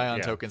you 3 ion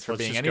Yeah. tokens for Let's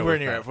being just go anywhere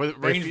with near that. it. With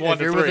range if 1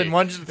 to you're 3. within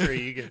 1 to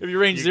 3, you get, If you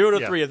range 0 to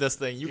yeah. 3 of this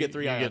thing, you get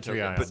 3 you ion get 3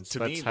 tokens. ions. But to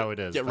That's me, how it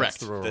is. get That's wrecked.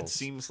 the rules. That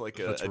seems like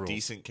That's a rules.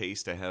 decent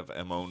case to have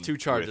Amon 2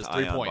 charges, with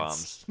 3 ion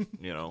points.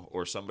 bombs,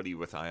 or somebody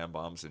with ion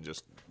bombs, and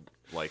just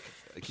like,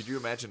 could you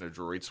imagine a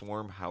droid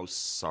swarm? How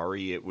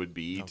sorry it would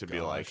be to be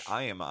like, gosh.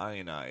 I am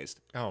ionized.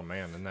 Oh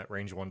man, in that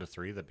range 1 to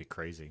 3, that'd be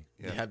crazy.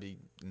 Yeah, that'd be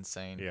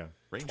insane. Yeah.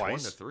 Range Twice. 1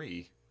 to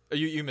 3. Oh,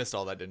 you missed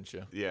all that, didn't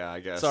you? Yeah, I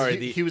guess. Sorry,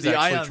 He was the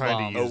actually ion trying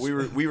to bomb. use-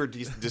 Oh, we were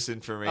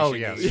disinformation. Oh,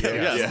 yes. Yeah,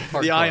 Yeah. the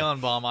Hardcore. ion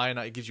bomb.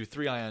 It gives you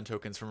 3 ion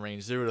tokens from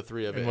range 0 to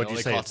 3 of it. And It what'd you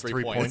only say? costs It's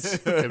 3 3 points.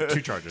 points?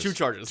 2 charges. 2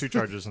 charges. 2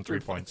 charges and 3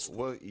 points.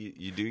 Well,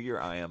 you do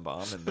your ion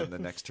bomb, and then the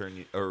next turn,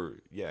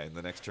 in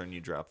the next turn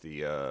you drop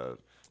the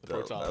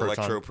proton.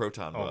 electro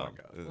proton Oh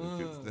my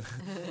bomb.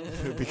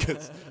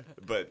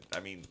 But I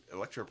mean,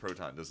 electro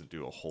proton doesn't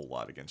do a whole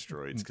lot against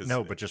droids. Cause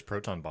No, but just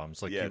proton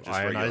bombs. Like Yeah, you just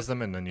ionize regular.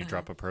 them and then you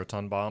drop a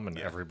proton bomb and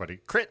Yeah. everybody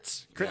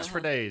crits for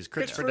days,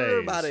 crits for for days.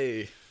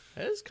 everybody.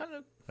 It's kind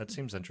of That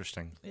seems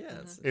interesting.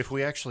 It's If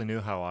we actually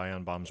knew how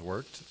ion bombs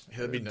worked,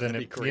 that'd be, then that'd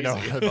be it, crazy. you know, I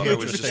it'd thought be it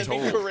was just interesting.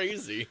 That'd be told.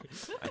 crazy.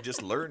 I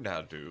just learned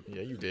how to.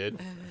 Yeah, you did.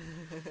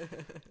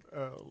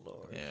 Oh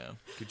lord. Yeah.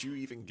 Could you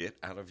even get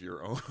out of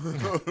your own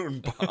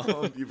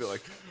bomb? You'd be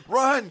like,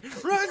 run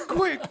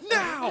quick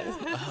now!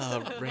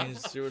 Range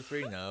 0 to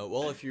 3. No.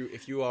 Well, if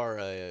you are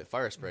a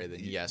fire spray, then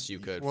yes, you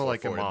could. Well,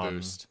 like forward Amon,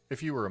 boost.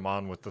 if you were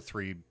Amon with the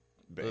 3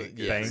 Bank,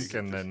 yes. bank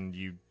and then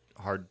you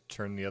hard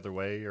turn the other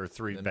way, or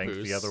 3 Then bank the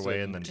boost other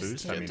way and then and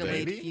boost. Just I mean,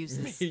 delayed maybe.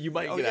 fuses. You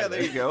might Oh get yeah, out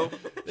there you go.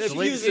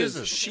 Delayed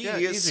fuses. She Yeah,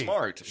 is easy.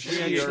 smart.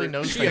 She actually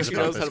knows She things actually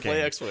about knows how this to play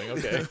game. X-wing.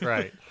 Okay.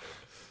 Right.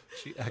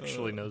 She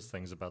actually knows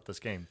things about this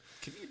game.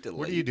 Can you delay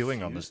What are you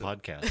doing on this fuse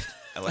podcast?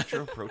 an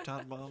electro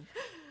proton bomb?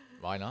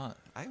 Why not?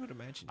 I would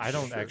imagine. I you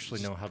don't should actually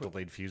just know how put-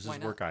 delayed fuses Why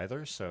not? work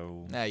either,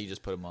 so Nah, you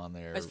just put them on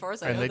there. As far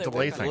as I and know, they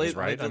delay work on things,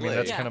 Delay- right? they I mean, delay.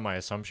 that's Yeah. kind of my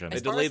assumption. They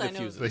As far delay as the I know,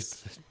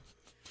 fuses.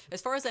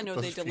 As far as I know,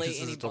 they delay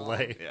pieces any bomb.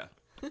 delay. Yeah.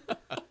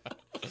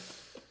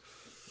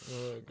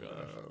 Oh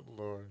god. Oh,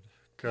 Lord.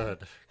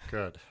 Good.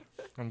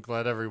 I'm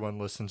glad everyone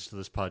listens to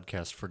this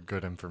podcast for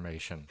good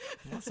information.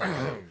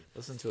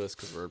 Listen to us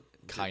because we're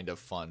kind of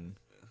fun.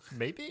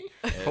 Maybe.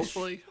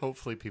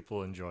 Hopefully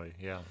people enjoy.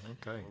 Yeah.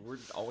 Okay. We're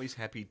always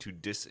happy to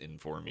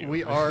disinform you.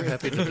 We are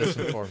happy to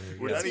disinform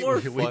you. We're yes. not more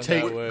we fun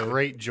take that way.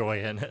 great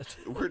joy in it.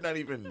 We're not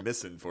even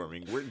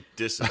misinforming. We're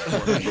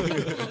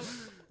disinforming.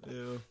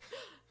 Yeah.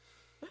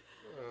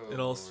 It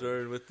all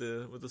started with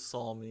the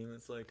Saul meme.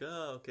 It's like,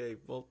 oh, okay,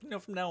 well,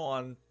 from now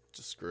on,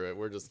 just screw it.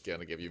 We're just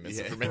gonna give you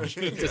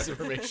misinformation,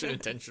 disinformation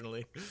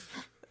intentionally.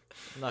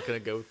 I'm not gonna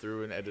go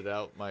through and edit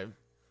out my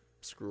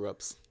screw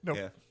ups. Nope.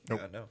 Yeah.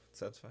 Nope. No,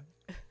 sounds fine.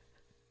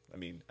 I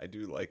mean, I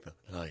do like the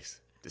lies.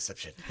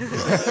 Deception.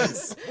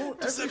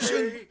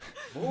 Deception.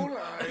 More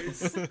lies.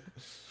 That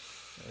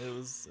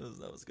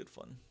was good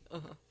fun.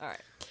 All right.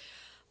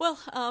 Well,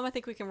 I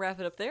think we can wrap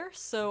it up there.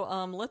 So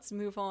let's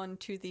move on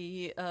to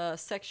the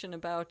section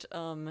about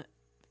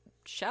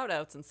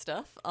shout-outs and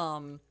stuff.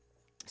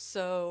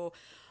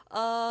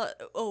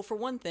 For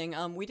one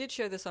thing, we did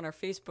share this on our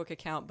Facebook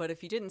account, but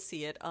if you didn't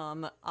see it,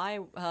 I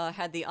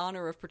had the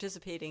honor of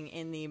participating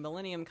in the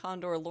Millennium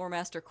Condor Lore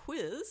Master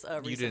quiz You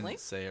recently. didn't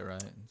say it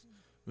right.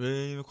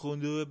 Millennium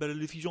Condor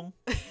Battle of Fijon.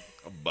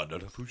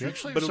 You're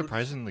actually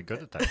surprisingly good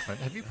at that, Clint.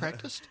 Have you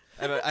practiced?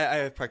 I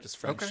have practiced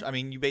French. Okay. I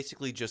mean, you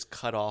basically just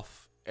cut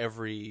off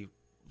every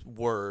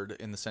word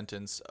in the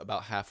sentence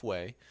about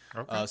halfway,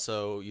 Okay.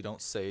 so you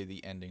don't say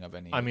the ending of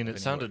any. I mean, of it any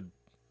sounded...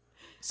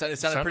 word. It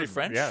sounded pretty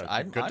French. yeah,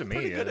 I'm good to I'm me.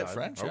 pretty good Yeah, at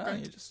French. okay. Yeah,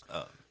 you just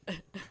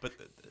But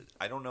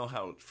I don't know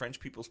how French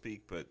people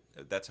speak, but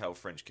that's how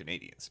French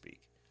Canadians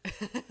speak.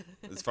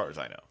 As far as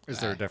I know. Is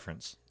there a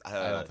difference? I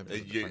don't think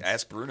there's a You difference.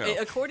 ask Bruno.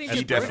 According He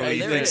to Bruno, definitely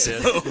there thinks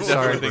is. so.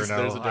 Sorry, thinks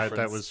Bruno. there's a That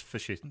difference. was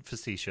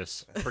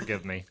facetious.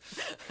 Forgive me.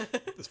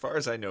 As far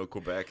as I know,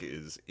 Quebec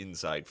is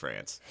inside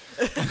France.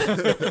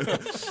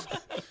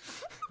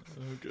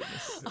 Oh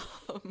goodness.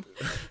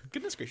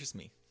 Goodness gracious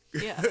me.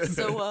 Yeah.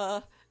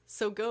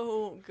 So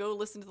go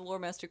listen to the Lore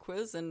Master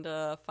quiz and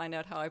find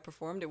out how I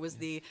performed. It was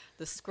the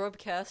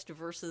Scrubcast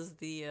versus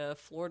the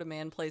Florida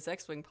Man Plays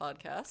X-Wing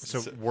podcast.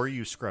 So, were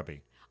you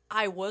scrubby?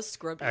 I was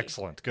scrubby.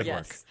 Excellent. Good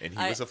work. Yes. And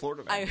he was a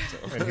Florida man.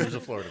 so. And he was a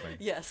Florida man.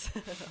 Yes,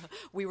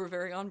 we were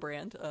very on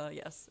brand.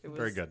 Yes, it was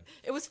Very good.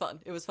 It was fun.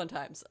 It was fun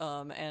times.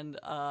 And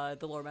the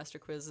Lore Master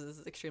quiz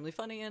is extremely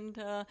funny,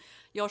 and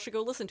y'all should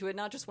go listen to it.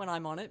 Not just when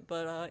I'm on it,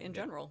 but in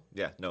general.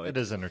 Yeah, no, It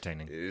is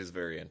entertaining. It is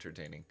very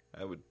entertaining.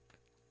 I would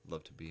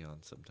love to be on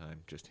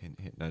sometime. Just hint,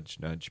 hint, nudge,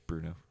 nudge,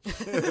 Bruno.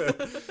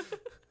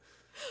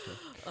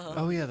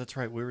 Oh yeah, that's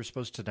right. We were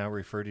supposed to now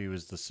refer to you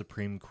as the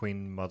Supreme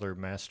Queen Mother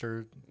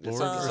Master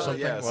Lord Uh, or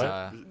something. yeah,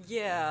 What?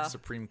 Yeah.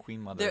 Supreme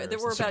Queen Mother. There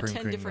were about Supreme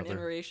 10 Queen different Mother.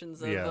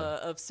 iterations Yeah.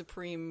 of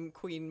Supreme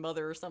Queen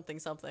Mother or something.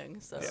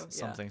 So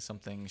yeah.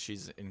 something.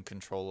 She's in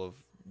control of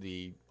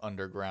the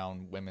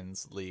underground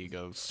women's league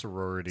of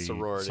Sorority.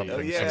 Sorority. Something, Oh,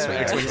 yeah. something.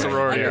 X-Wing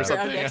sorority or Yeah. something.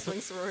 Underground yeah.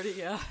 X-Wing sorority.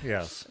 Yeah.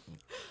 Yes.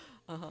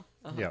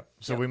 Yeah.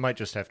 So we might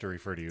just have to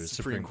refer to you as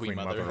Supreme Supreme Queen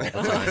Queen Mother Mother.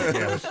 all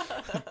the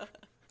time. Yeah.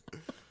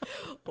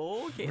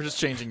 Okay. We're just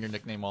changing your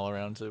nickname all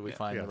around until we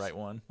find Yes. the right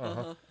one.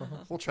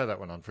 We'll try that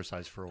one on for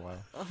size for a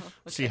while.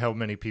 See how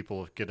many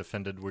people get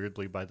offended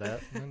weirdly by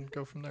that, and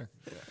go from there.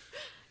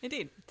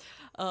 Indeed.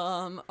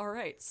 All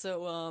right.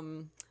 So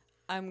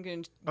I'm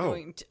going to, Oh.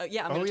 going to I'm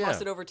going to yeah.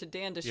 toss it over to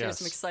Dan to share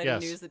some exciting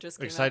yes. news that just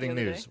came Exciting out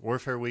the other news. day.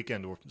 Warfare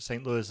Weekend.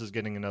 St. Louis is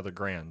getting another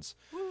Grands.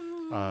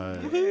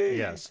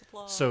 Yes.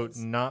 So Applause.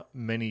 not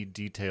many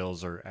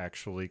details are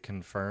actually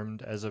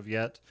confirmed as of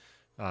yet.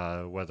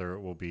 Whether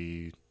it will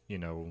be,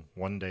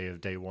 1 day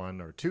of day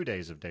one or 2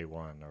 days of day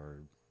one or,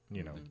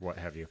 what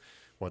have you.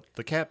 What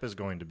the cap is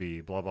going to be,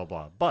 blah, blah,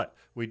 blah. But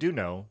we do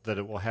know that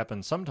it will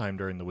happen sometime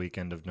during the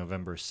weekend of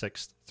November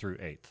 6th through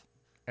 8th.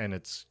 And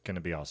it's going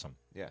to be awesome.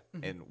 Yeah,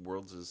 and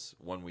Worlds is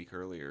 1 week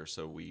earlier,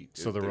 so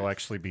So there will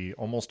actually be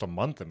almost a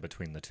month in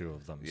between the two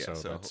of them. Yeah, so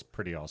so that's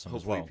pretty awesome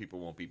as hopefully well. people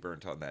won't be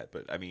burnt on that.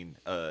 But I mean,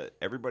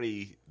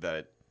 everybody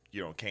that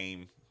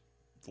came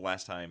the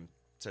last time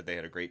said they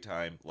had a great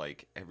time.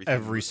 Like everything,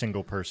 Every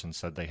single person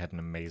said they had an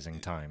amazing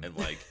time. and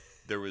like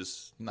there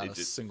was Not it a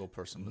just- single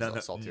person none was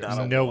of- salty. or none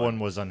upset. of- No one. one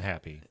was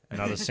unhappy.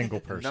 Not a single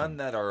person. none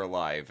that are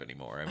alive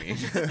anymore. I mean,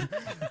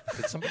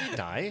 Did somebody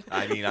die?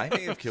 I may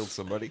have killed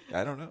somebody.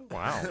 I don't know.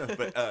 Wow.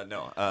 But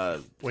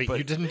no. Wait, but,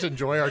 you didn't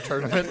enjoy our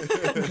tournament?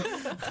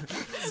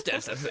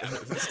 step.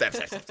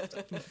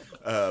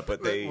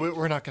 But they.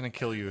 We're not going to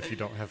kill you if you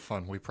don't have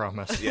fun. We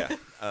promise. Yeah,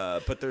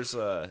 but there's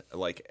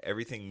like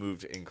everything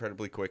moved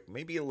incredibly quick,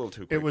 maybe a little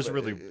too quick. It was but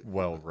really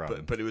well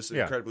run. but it was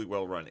Yeah. incredibly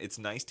well run. It's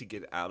nice to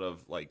get out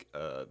of like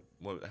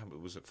what how,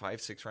 was it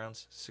 6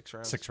 rounds? 6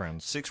 rounds. 6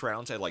 rounds. 6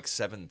 rounds at like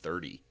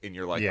 7:30, and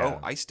you're like, Yeah. oh,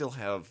 I still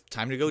have.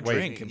 Time to go Wait,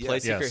 drink and play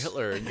yes. Secret Yes.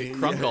 Hitler and get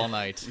crunk all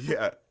night.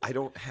 Yeah, I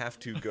don't have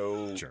to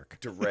go Jerk.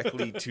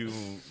 directly to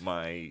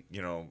my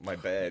my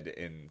bed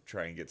and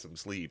try and get some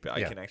sleep. I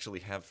Yeah. can actually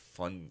have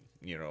fun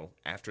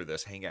after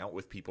this, hang out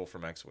with people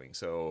from X-Wing.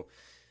 So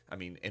I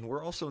mean, and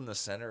we're also in the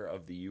center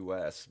of the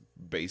U.S.,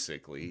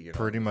 basically. You know,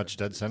 Pretty much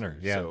dead center.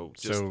 Yeah. So,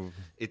 just,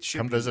 it should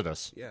come be- visit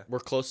us. Yeah. We're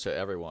close to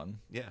everyone.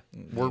 Yeah.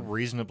 We're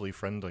reasonably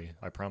friendly,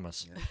 I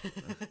promise.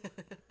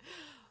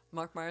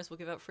 Mark Myers will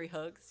give out free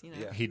hugs. You know.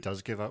 Yeah. He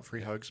does give out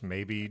free hugs.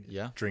 Maybe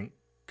Yeah. drink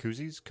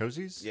koozies?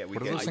 Cozies? Yeah, we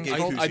what are get- those I things get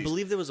called? koozies. I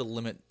believe there was a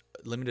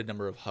limited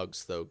number of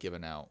hugs though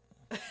given out.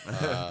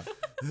 The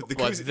But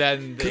koozie-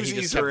 then he koozies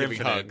just kept are giving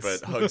infinite,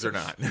 hugs. but hugs are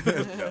not.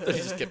 He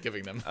just kept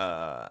giving them.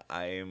 I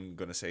am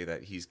going to say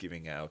that he's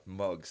giving out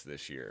mugs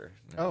this year.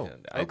 Oh,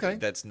 And okay.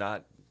 That's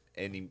not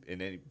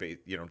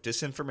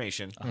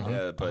disinformation,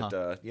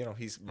 but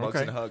he's mugs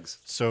Okay. and hugs.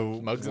 So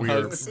Mugs and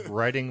we're hugs.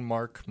 writing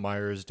Mark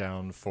Myers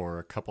down for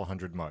a couple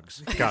hundred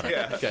mugs. Got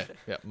it. Okay,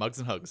 yeah, mugs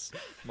and hugs.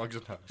 Mugs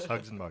and hugs.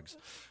 Hugs and mugs.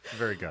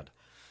 Very good.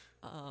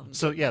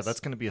 So yeah, that's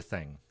going to be a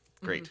thing.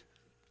 Great.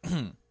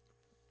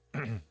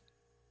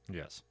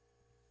 Yes.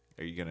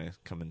 Are you going to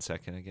come in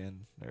second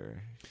again,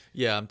 or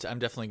Yeah, I'm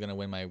definitely gonna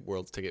win my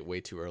Worlds ticket way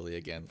too early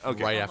again.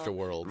 Okay. Right after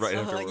Worlds. right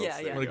after Yeah, Worlds? yeah.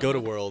 I'm gonna go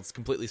to Worlds,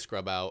 completely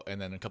scrub out, and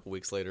then a couple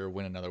weeks later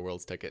win another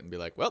Worlds ticket and be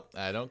like, well,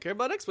 I don't care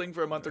about X-Wing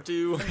for a month or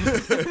two.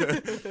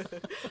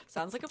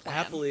 Sounds like a plan.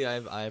 Happily,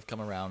 I've come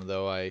around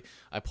though. I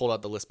pulled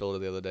out the list builder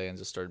the other day and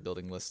just started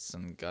building lists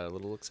and got a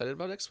little excited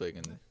about X-Wing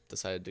and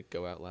decided to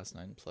go out last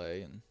night and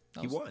play and.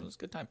 He won. It was a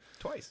good time.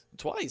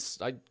 Twice.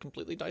 I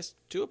completely diced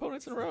 2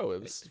 opponents in a row.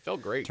 It felt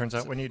great. Turns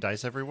out when you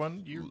dice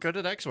everyone, you're good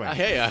at X-Wing.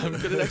 Hey, I'm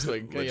good at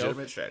X-Wing. You know.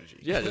 Legitimate strategy.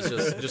 Yeah,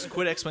 just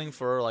quit X-Wing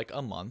for like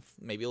a month,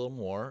 maybe a little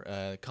more.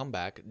 Come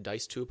back,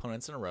 dice 2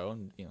 opponents in a row,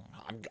 and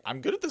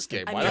I'm good at this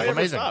game. I Why mean, do I ever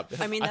amazing. stop?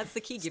 I mean, that's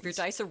the key. Give your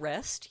dice a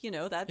rest. You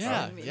know, that's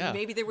Yeah, yeah.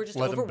 maybe they were just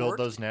Let them overworked.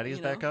 build those natties you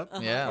know? back up.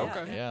 Yeah,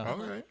 Okay. yeah. All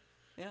right.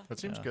 Yeah, That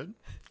seems good.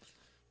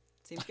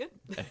 seems good.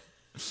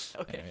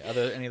 Okay.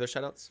 Anyway, any other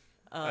shoutouts?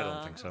 I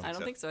don't think so. I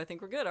don't think so. I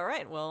think we're good. All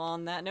right. Well,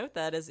 on that note,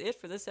 that is it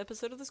for this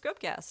episode of the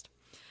Scrubcast.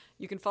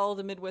 You can follow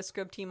the Midwest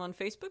Scrub team on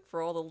Facebook for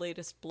all the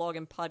latest blog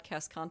and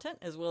podcast content,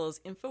 as well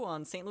as info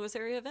on St. Louis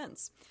area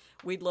events.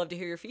 We'd love to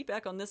hear your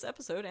feedback on this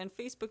episode, and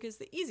Facebook is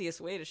the easiest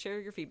way to share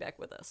your feedback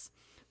with us.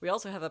 We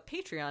also have a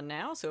Patreon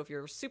now, so if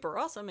you're super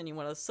awesome and you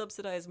want to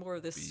subsidize more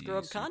of this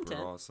Scrub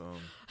content, Awesome.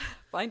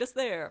 find us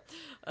there.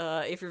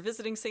 If you're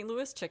visiting St.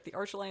 Louis, check the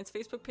Arch Alliance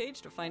Facebook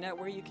page to find out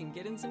where you can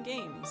get in some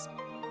games.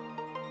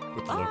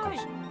 With the Bye.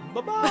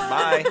 locals.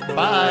 Bye.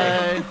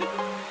 Bye.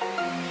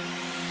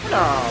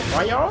 Hello,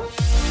 boyos.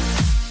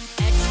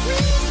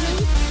 Excuse me,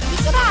 is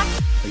it back?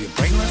 Are you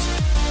brainless?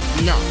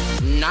 No,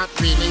 not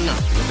really, no.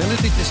 The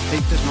ability to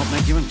speak does not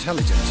make you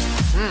intelligent.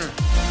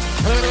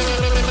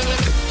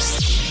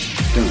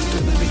 Don't do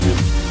that again.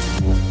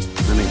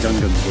 Many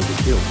Gungans will be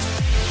killed.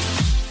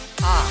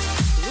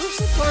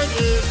 Lucid point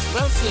is,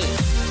 well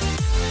seen.